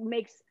about it,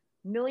 makes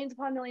millions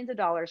upon millions of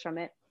dollars from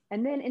it,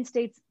 and then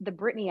instates the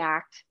Britney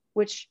Act,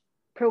 which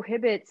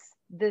prohibits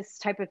this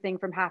type of thing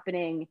from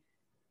happening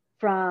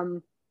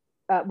from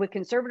with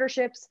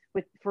conservatorships,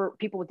 for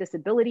people with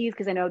disabilities,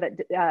 because I know that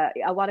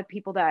a lot of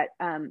people that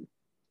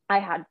I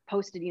had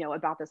posted, you know,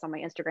 about this on my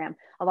Instagram,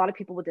 a lot of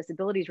people with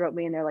disabilities wrote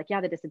me and they're like,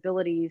 yeah, the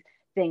disabilities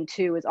thing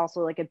too is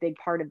also like a big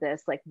part of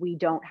this. Like, we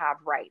don't have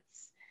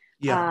rights.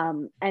 Yeah.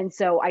 And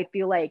so I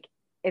feel like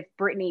if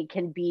Britney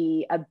can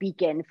be a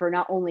beacon for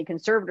not only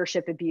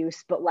conservatorship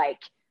abuse, but like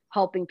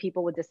helping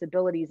people with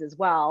disabilities as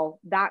well,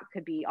 that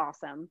could be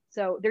awesome.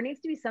 So there needs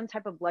to be some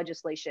type of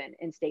legislation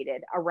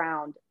instated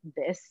around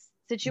this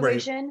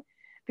situation, right?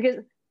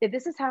 Because if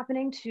this is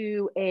happening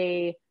to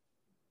a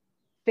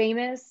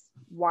famous,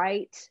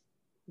 white,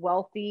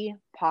 wealthy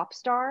pop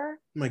star,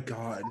 my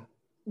God,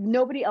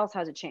 nobody else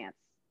has a chance.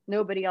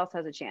 Nobody else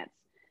has a chance.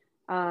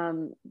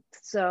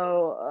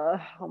 So,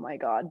 oh my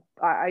God,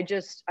 I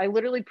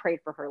literally prayed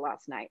for her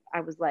last night.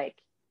 I was like,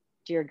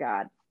 dear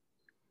God,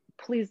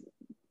 please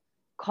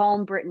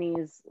calm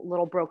Britney's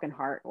little broken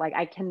heart. Like,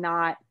 I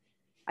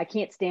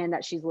can't stand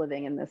that she's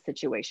living in this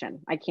situation.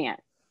 I can't.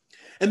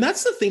 And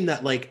that's the thing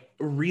that like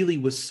really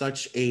was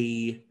such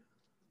a,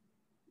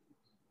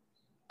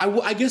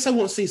 I guess I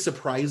won't say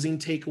surprising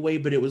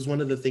takeaway, but it was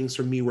one of the things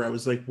for me where I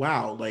was like,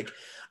 wow, like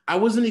I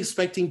wasn't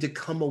expecting to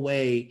come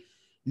away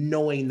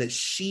knowing that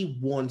she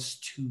wants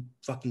to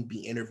fucking be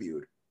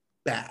interviewed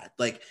bad.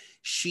 Like,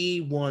 she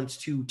wants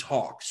to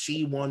talk.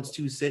 She wants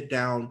to sit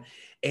down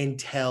and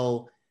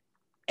tell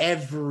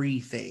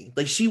everything.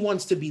 Like, she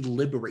wants to be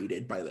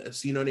liberated by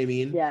this. You know what I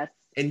mean? Yes.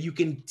 And you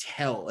can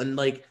tell. And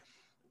like,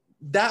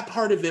 that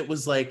part of it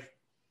was like,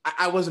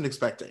 I wasn't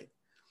expecting.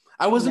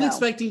 I wasn't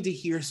expecting to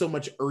hear so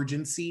much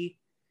urgency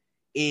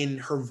in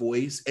her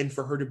voice and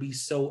for her to be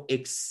so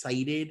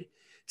excited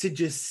to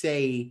just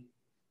say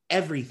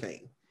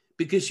everything,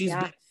 because she's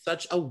been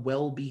such a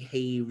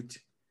well-behaved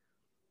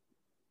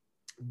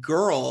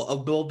girl, a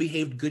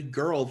well-behaved good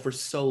girl for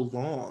so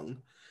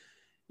long.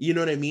 You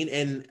know what I mean?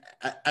 And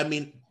I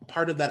mean,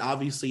 part of that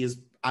obviously is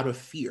out of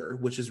fear,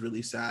 which is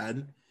really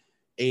sad.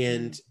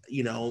 And,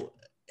 you know,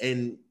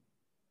 and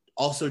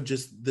also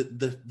just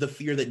the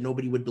fear that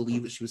nobody would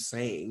believe what she was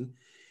saying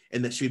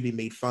and that she would be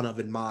made fun of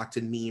and mocked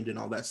and memed and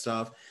all that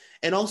stuff.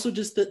 And also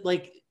just that,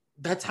 like,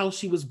 that's how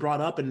she was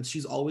brought up. And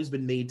she's always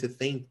been made to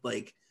think,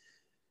 like,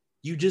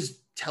 you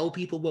just tell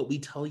people what we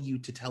tell you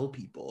to tell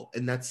people,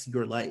 and that's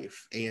your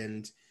life.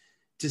 And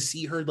to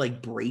see her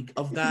like break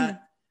of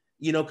that,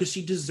 you know, because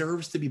she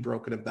deserves to be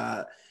broken of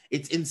that.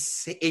 It's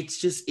insane.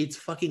 It's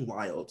fucking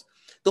wild.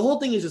 The whole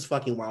thing is just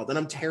fucking wild. And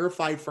I'm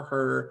terrified for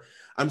her.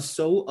 I'm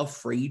so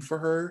afraid for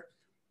her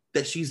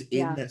that she's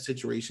in that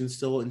situation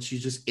still. And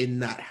she's just in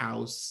that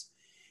house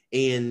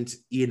and,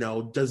 you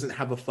know, doesn't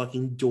have a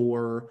fucking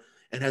door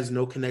and has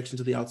no connection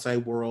to the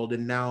outside world.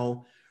 And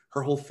now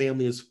her whole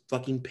family is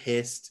fucking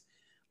pissed.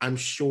 I'm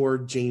sure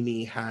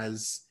Jamie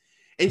has,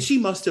 and she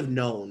must have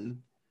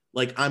known,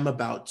 like, I'm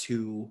about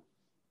to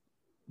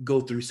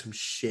go through some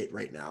shit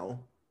right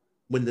now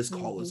when this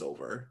call is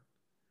over.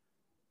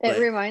 It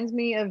reminds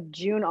me of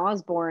June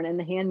Osborne in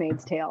The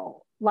Handmaid's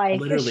Tale.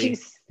 Like, literally,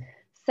 she's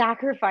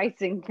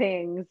sacrificing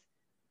things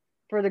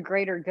for the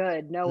greater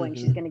good, knowing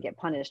she's going to get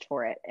punished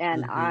for it.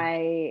 And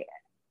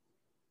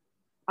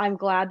I'm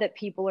glad that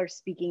people are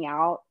speaking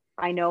out.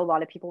 I know a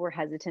lot of people were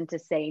hesitant to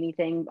say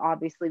anything,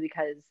 obviously,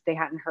 because they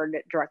hadn't heard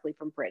it directly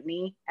from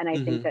Britney. And I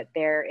think that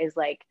there is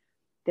like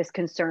this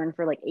concern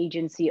for like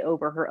agency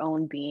over her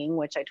own being,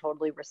 which I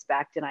totally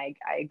respect. And I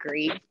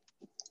agree.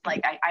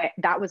 Like, I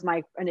that was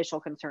my initial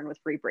concern with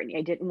Free Britney.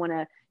 I didn't want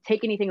to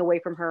take anything away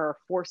from her or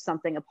force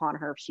something upon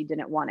her if she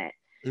didn't want it.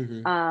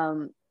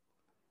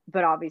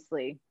 But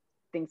obviously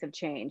things have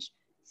changed.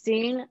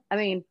 I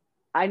mean,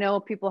 I know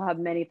people have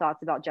many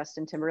thoughts about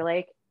Justin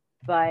Timberlake,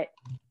 but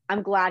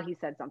I'm glad he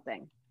said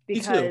something,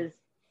 because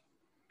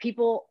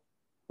people,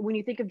 when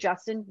you think of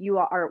Justin,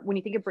 when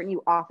you think of Britney,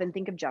 you often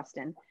think of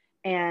Justin.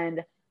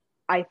 And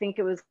I think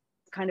it was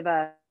kind of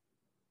a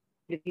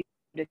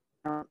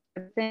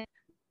thing.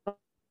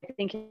 I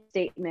think his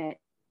statement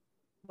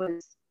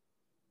was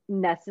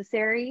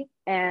necessary,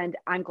 and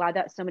I'm glad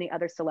that so many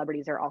other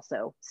celebrities are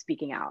also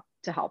speaking out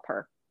to help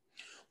her.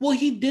 Well,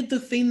 he did the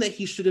thing that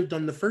he should have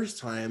done the first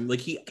time.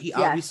 Like he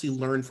obviously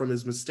learned from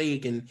his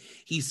mistake, and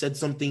he said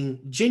something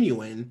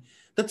genuine.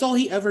 That's all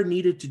he ever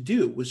needed to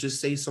do, was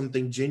just say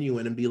something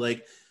genuine and be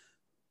like,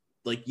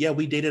 yeah,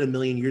 we dated a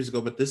million years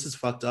ago, but this is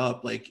fucked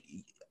up. Like,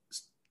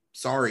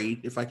 sorry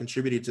if I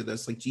contributed to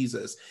this, like,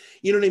 Jesus,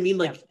 you know what I mean?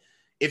 Like,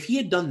 if he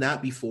had done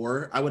that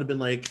before, I would have been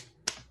like,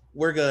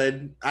 we're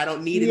good. I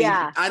don't need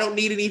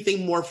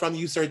anything more from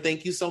you, sir.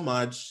 Thank you so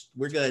much.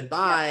 We're good.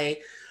 Bye.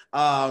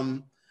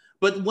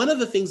 But one of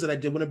the things that I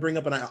did want to bring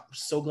up, and I'm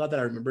so glad that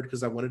I remembered,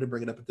 because I wanted to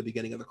bring it up at the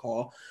beginning of the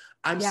call.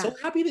 I'm so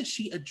happy that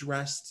she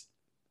addressed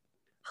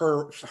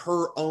her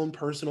own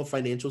personal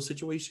financial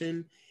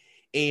situation,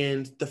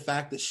 and the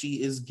fact that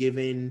she is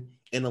given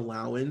an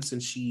allowance,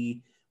 and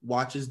she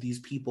watches these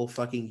people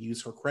fucking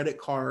use her credit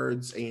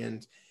cards,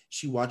 and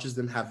she watches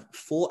them have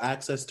full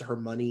access to her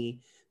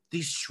money.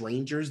 These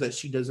strangers that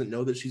she doesn't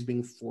know that she's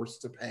being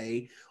forced to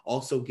pay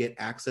also get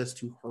access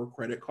to her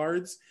credit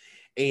cards.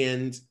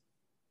 And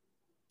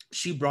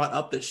she brought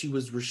up that she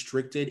was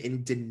restricted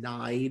and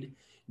denied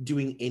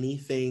doing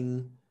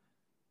anything.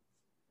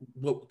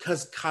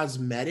 Because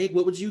cosmetic,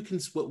 what would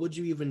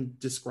you even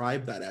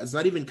describe that as?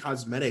 Not even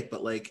cosmetic,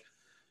 but like,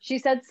 she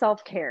said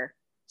self-care.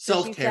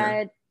 She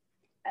said,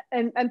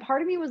 and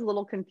part of me was a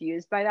little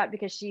confused by that,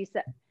 because she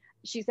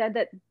said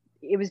that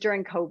it was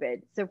during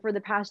COVID. So for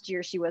the past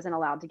year, she wasn't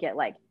allowed to get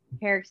like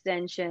hair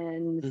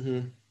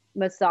extensions,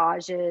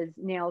 massages,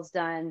 nails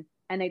done.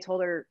 And they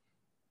told her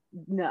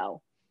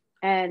no.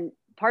 And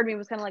part of me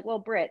was kind of like, well,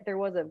 Britt, there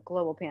was a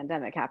global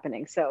pandemic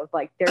happening. So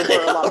like there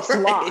were a lot of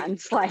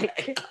salons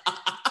like,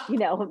 you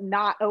know,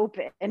 not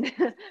open. And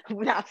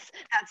that's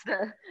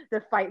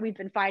the fight we've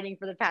been fighting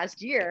for the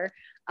past year.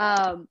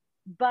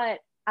 But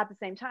at the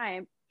same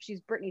time,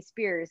 she's Britney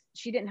Spears.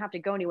 She didn't have to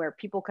go anywhere.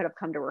 People could have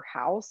come to her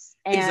house.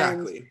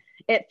 And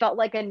it felt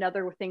like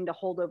another thing to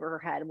hold over her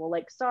head. Well,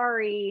 like,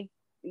 sorry,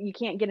 you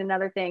can't get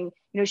another thing.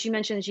 You know, she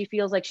mentioned she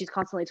feels like she's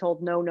constantly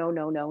told no, no,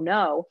 no, no,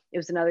 no. It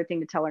was another thing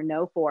to tell her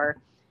no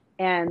for.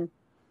 And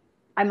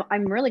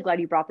I'm really glad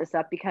you brought this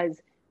up, because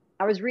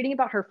I was reading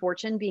about her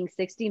fortune being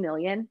 60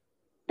 million.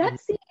 That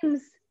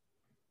seems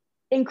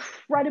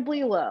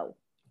incredibly low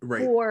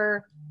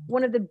for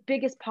one of the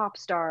biggest pop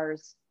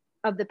stars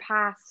of the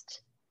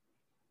past,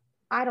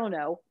 I don't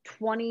know,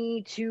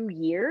 22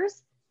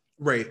 years.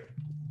 Right.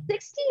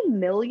 $60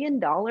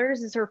 million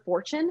is her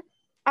fortune.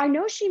 I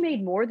know she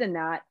made more than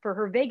that for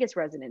her Vegas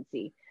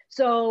residency.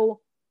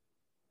 So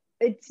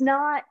it's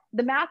not,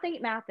 the math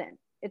ain't mathin'.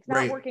 It's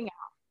not working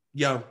out.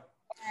 Yeah.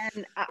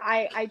 And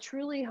I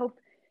truly hope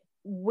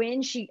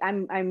when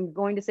I'm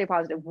going to say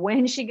positive,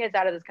 when she gets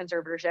out of this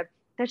conservatorship,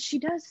 that she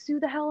does sue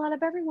the hell out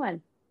of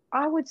everyone.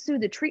 I would sue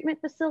the treatment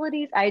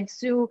facilities. I'd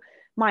sue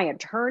my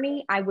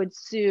attorney. I would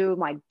sue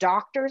my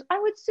doctors. I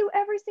would sue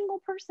every single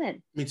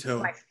person. Me too.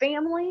 My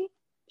family.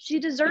 She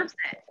deserves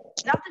it.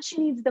 Not that she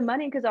needs the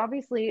money, because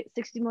obviously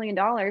 $60 million,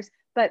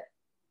 but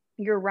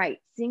you're right.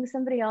 Seeing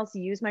somebody else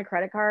use my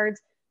credit cards,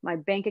 my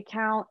bank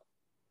account,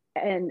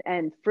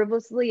 and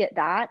frivolously at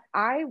that,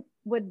 it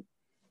would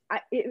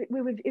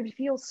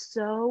feel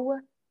so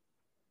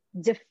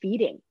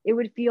defeating. It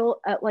would feel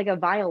like a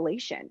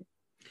violation.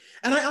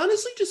 And I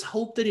honestly just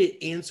hope that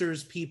it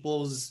answers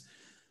people's,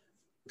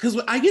 because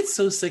I get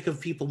so sick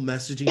of people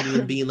messaging me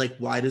and being like,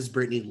 why does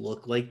Britney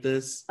look like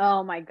this?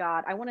 Oh my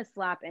God. I want to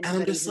slap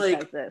anybody who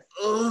says this.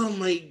 Oh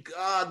my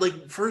God.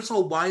 Like, first of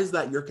all, why is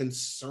that your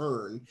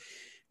concern?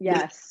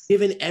 Yes.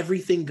 Given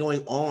everything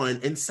going on.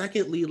 And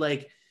secondly,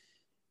 like,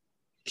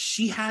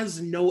 she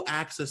has no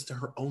access to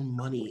her own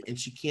money, and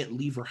she can't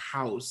leave her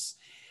house.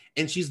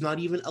 And she's not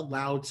even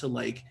allowed to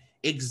like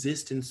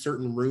exist in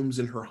certain rooms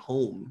in her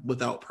home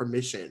without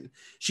permission.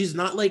 She's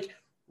not like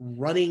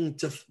running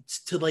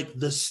to like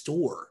the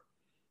store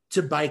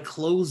to buy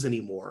clothes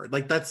anymore.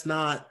 Like, that's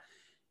not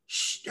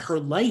her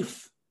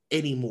life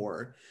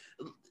anymore.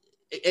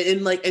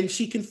 And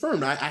she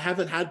confirmed, I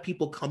haven't had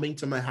people coming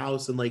to my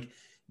house and like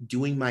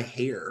doing my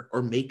hair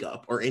or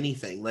makeup or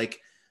anything. Like,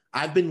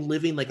 I've been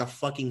living like a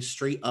fucking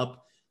straight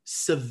up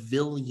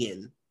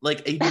civilian,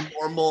 like a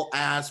normal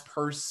ass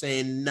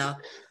person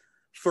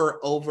for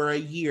over a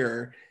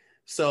year.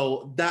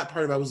 So that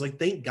part of it, I was like,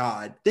 thank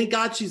God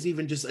she's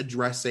even just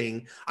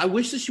addressing. I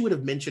wish that she would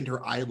have mentioned her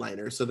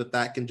eyeliner so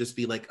that can just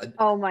be like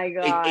oh my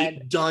God, a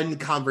done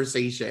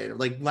conversation.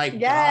 Like, my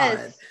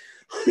God.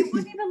 They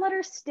wouldn't even let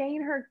her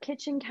stain her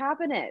kitchen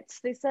cabinets.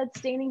 They said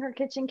staining her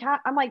kitchen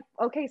I'm like,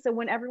 okay, so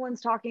when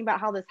everyone's talking about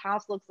how this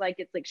house looks like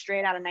it's like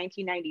straight out of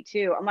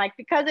 1992, I'm like,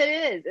 because it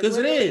is. Because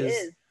it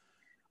is.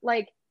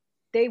 Like,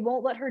 they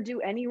won't let her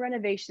do any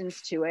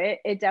renovations to it.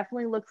 It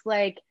definitely looks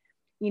like,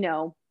 you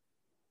know,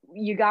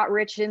 you got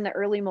rich in the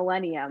early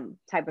millennium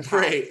type of house.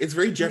 Right. It's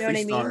very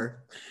Jeffree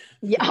Star.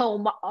 Yeah.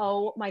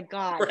 Oh my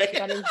God. Right.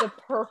 That is the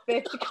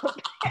perfect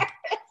comparison.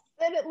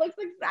 It looks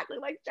exactly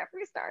like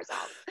Jeffree Star's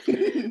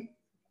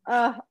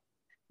house.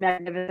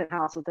 Magnificent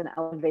house with an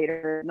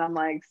elevator. And I'm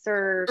like,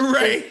 sir,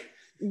 right.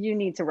 You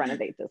need to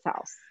renovate this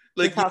house.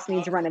 Like, this house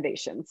needs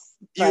renovations.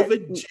 You have a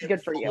gym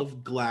good for you.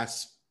 Of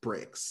glass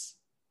bricks.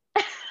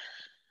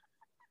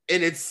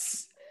 And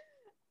it's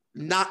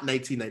not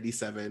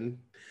 1997.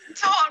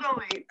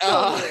 Totally.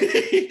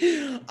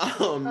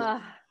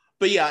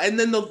 But yeah, and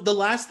then the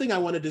last thing I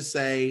wanted to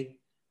say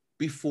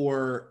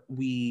before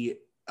we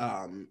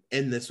end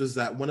this was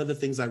that one of the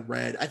things I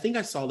read, I think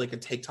I saw like a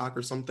TikTok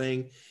or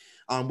something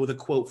with a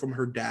quote from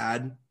her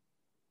dad.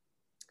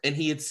 And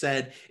he had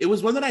said, it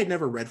was one that I'd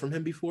never read from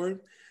him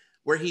before,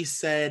 where he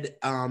said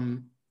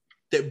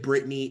that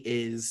Britney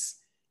is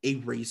a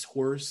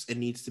racehorse and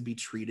needs to be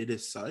treated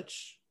as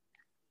such.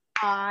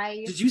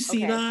 Did you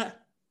see that?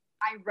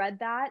 I read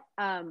that.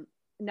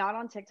 Not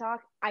on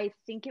TikTok. I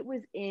think it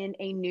was in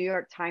a New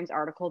York Times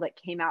article that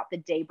came out the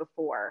day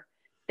before.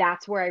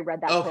 That's where I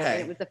read that quote.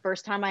 And it was the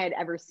first time I had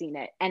ever seen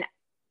it. And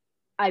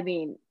I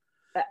mean,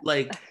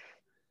 like,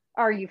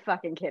 are you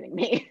fucking kidding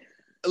me?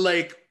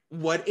 Like,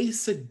 what a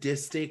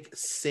sadistic,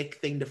 sick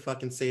thing to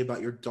fucking say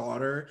about your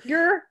daughter.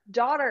 Your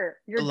daughter.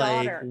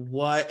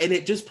 What? And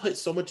it just puts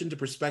so much into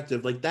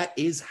perspective. Like, that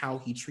is how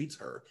he treats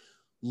her.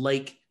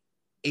 Like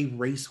a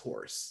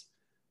racehorse.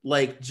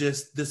 Like,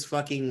 just this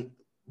fucking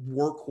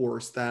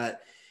workhorse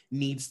that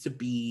needs to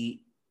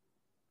be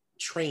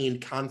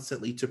trained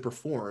constantly to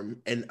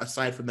perform. And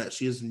aside from that,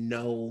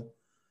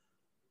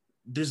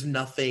 there's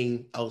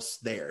nothing else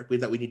there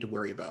that we need to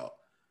worry about.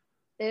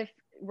 If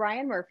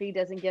Ryan Murphy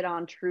doesn't get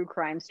on True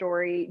Crime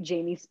Story,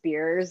 Jamie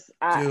Spears,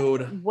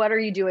 dude, what are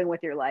you doing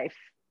with your life?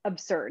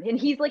 Absurd. And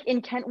he's like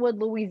in Kentwood,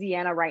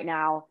 Louisiana right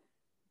now.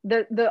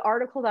 The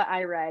article that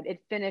I read,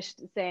 it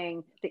finished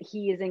saying that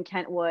he is in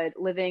Kentwood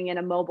living in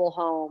a mobile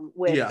home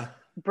with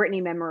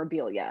Britney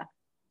memorabilia.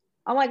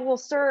 I'm like, well,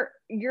 sir,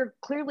 you're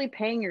clearly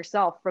paying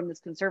yourself from this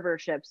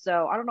conservatorship.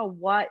 So I don't know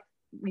what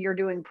you're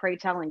doing, pray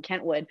tell, in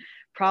Kentwood,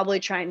 probably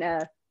trying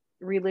to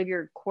relive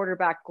your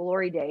quarterback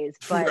glory days.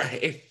 But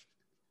right.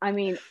 I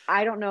mean,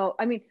 I don't know.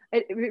 I mean,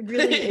 it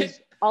really is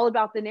all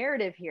about the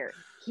narrative here.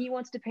 He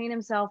wants to paint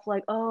himself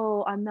like,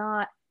 oh, I'm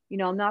not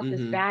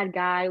this bad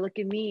guy. Look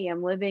at me.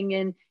 I'm living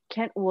in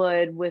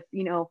Kentwood with,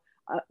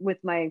 with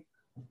my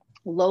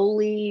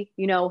lowly,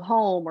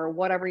 home or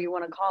whatever you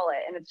want to call it.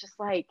 And it's just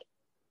like,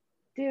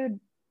 dude,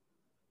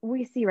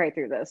 we see right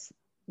through this.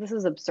 This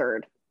is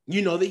absurd.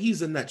 You know that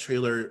he's in that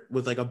trailer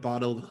with like a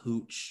bottle of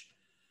hooch,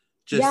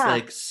 just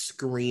like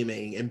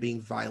screaming and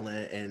being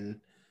violent.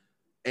 And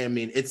I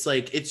mean, it's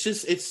like,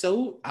 it's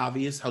so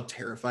obvious how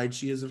terrified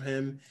she is of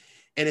him.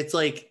 And it's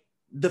like,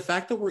 the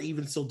fact that we're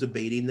even still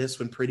debating this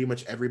when pretty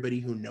much everybody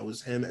who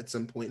knows him at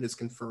some point has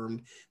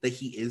confirmed that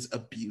he is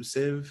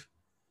abusive.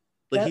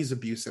 Like, he's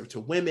abusive to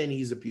women.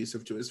 He's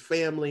abusive to his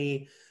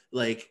family.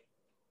 Like,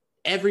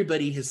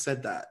 everybody has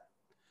said that.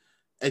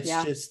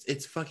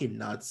 It's fucking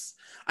nuts.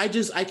 I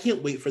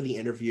can't wait for the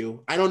interview.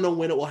 I don't know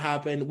when it will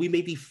happen. We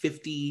may be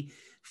 50,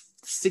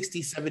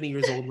 60, 70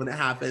 years old when it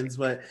happens,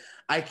 but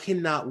I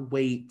cannot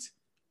wait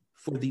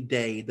for the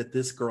day that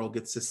this girl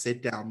gets to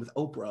sit down with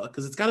Oprah,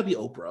 because it's got to be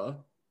Oprah.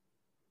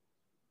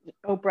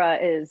 Oprah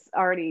is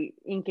already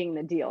inking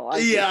the deal.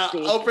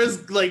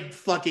 Oprah's like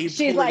fucking.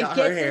 She's like,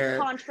 get this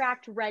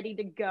contract ready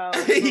to go.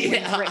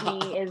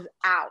 Britney is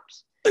out.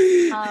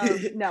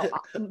 No,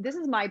 this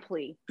is my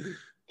plea.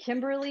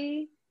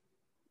 Kimberly,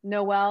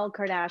 Noelle,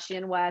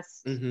 Kardashian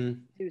West,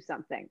 do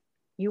something.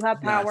 You have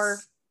power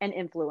and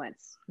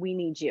influence. We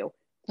need you.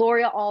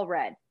 Gloria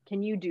Allred,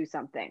 can you do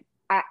something?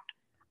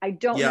 I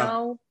don't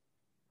know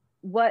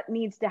what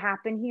needs to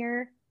happen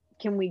here.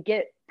 Can we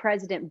get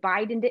President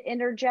Biden to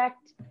interject?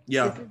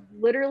 This is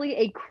literally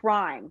a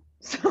crime.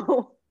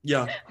 So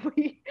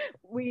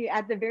we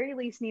at the very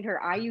least need her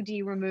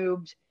IUD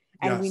removed,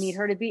 and we need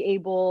her to be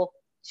able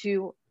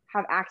to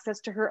have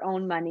access to her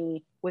own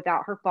money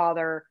without her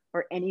father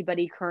or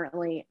anybody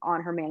currently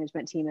on her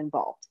management team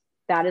involved.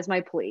 That is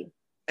my plea.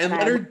 And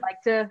I would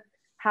like to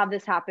have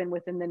this happen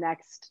within the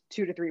next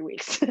 2 to 3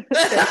 weeks.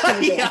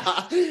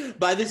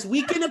 By this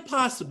weekend if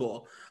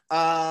possible.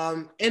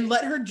 And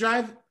let her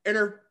drive in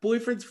her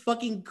boyfriend's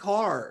fucking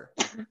car.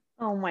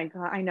 Oh my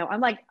God, I know. I'm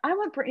like, I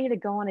want Britney to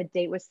go on a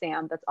date with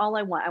Sam. That's all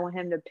I want. I want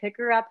him to pick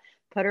her up,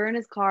 put her in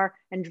his car,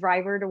 and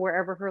drive her to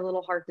wherever her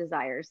little heart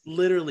desires.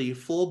 Literally,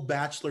 full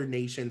Bachelor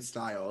Nation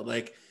style.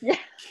 Like,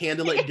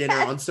 candlelit dinner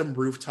on some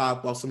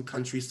rooftop while some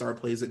country star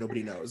plays that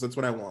nobody knows. That's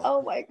what I want.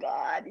 Oh my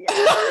God,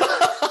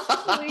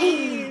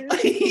 please.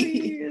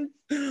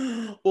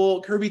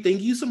 Well, Kirby,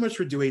 thank you so much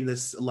for doing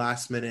this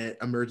last minute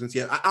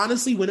emergency.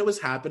 Honestly, when it was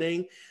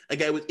happening,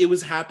 like it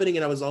was happening,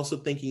 and I was also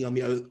thinking on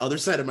the other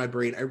side of my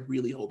brain, I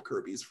really hope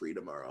Kirby's free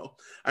tomorrow.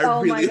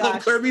 I really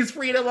hope Kirby's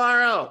free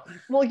tomorrow.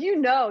 Well, you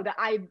know that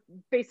I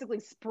basically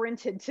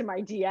sprinted to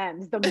my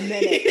DMs the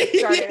minute it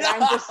started.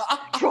 I'm just,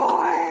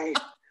 Troy,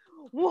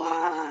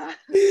 wow.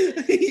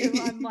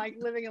 I'm like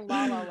living in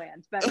La La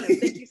Land. But no,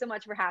 thank you so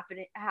much for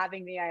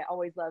having me. I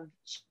always love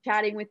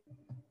chatting with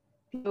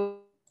you.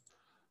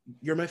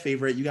 You're my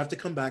favorite. You have to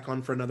come back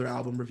on for another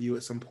album review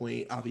at some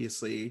point,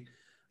 obviously.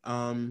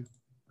 And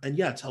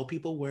yeah, tell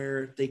people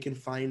where they can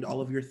find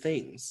all of your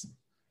things.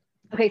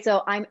 Okay,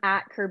 so I'm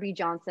at Kirby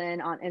Johnson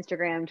on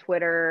Instagram,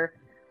 Twitter.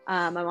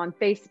 I'm on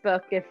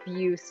Facebook if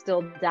you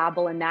still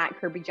dabble in that,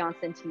 Kirby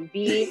Johnson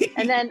TV.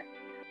 And then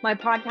my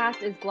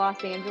podcast is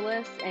Gloss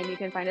Angeles, and you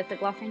can find us at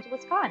Gloss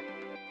Angeles Pod.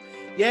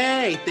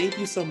 Yay! Thank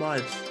you so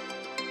much.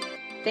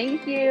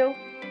 Thank you.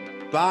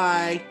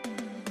 Bye.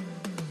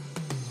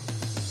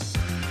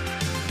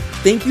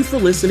 Thank you for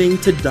listening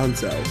to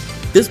Dunzo.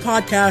 This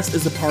podcast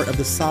is a part of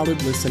the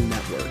Solid Listen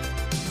Network.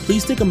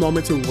 Please take a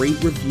moment to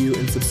rate, review,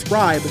 and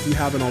subscribe if you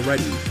haven't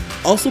already.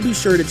 Also be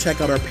sure to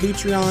check out our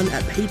Patreon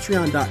at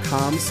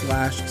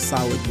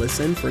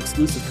patreon.com/solidlisten for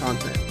exclusive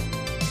content.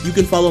 You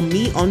can follow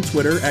me on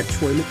Twitter at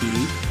Troy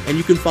McGee, and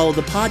you can follow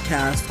the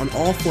podcast on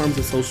all forms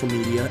of social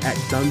media at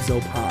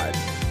DunzoPod.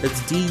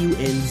 That's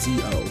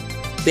DUNZO.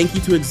 Thank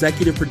you to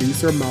executive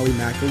producer Molly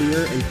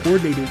McAleer and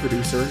coordinating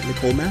producer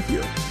Nicole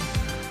Matthew.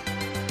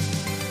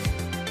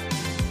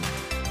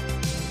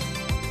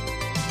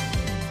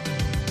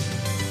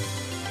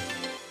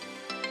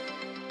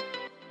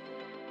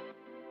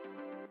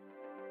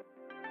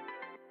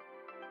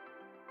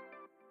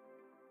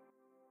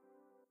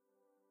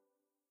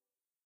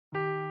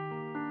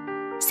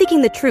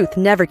 Seeking the truth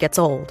never gets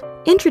old.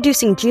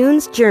 Introducing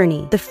June's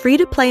Journey, the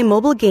free-to-play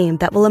mobile game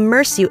that will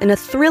immerse you in a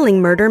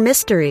thrilling murder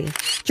mystery.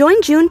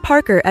 Join June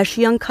Parker as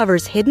she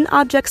uncovers hidden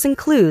objects and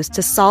clues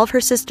to solve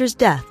her sister's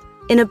death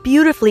in a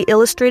beautifully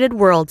illustrated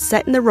world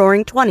set in the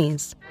Roaring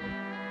 '20s.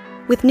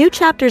 With new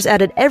chapters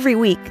added every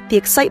week, the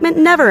excitement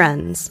never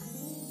ends.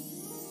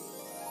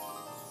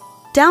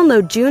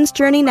 Download June's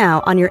Journey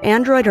now on your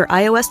Android or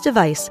iOS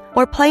device,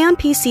 or play on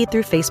PC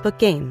through Facebook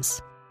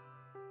Games.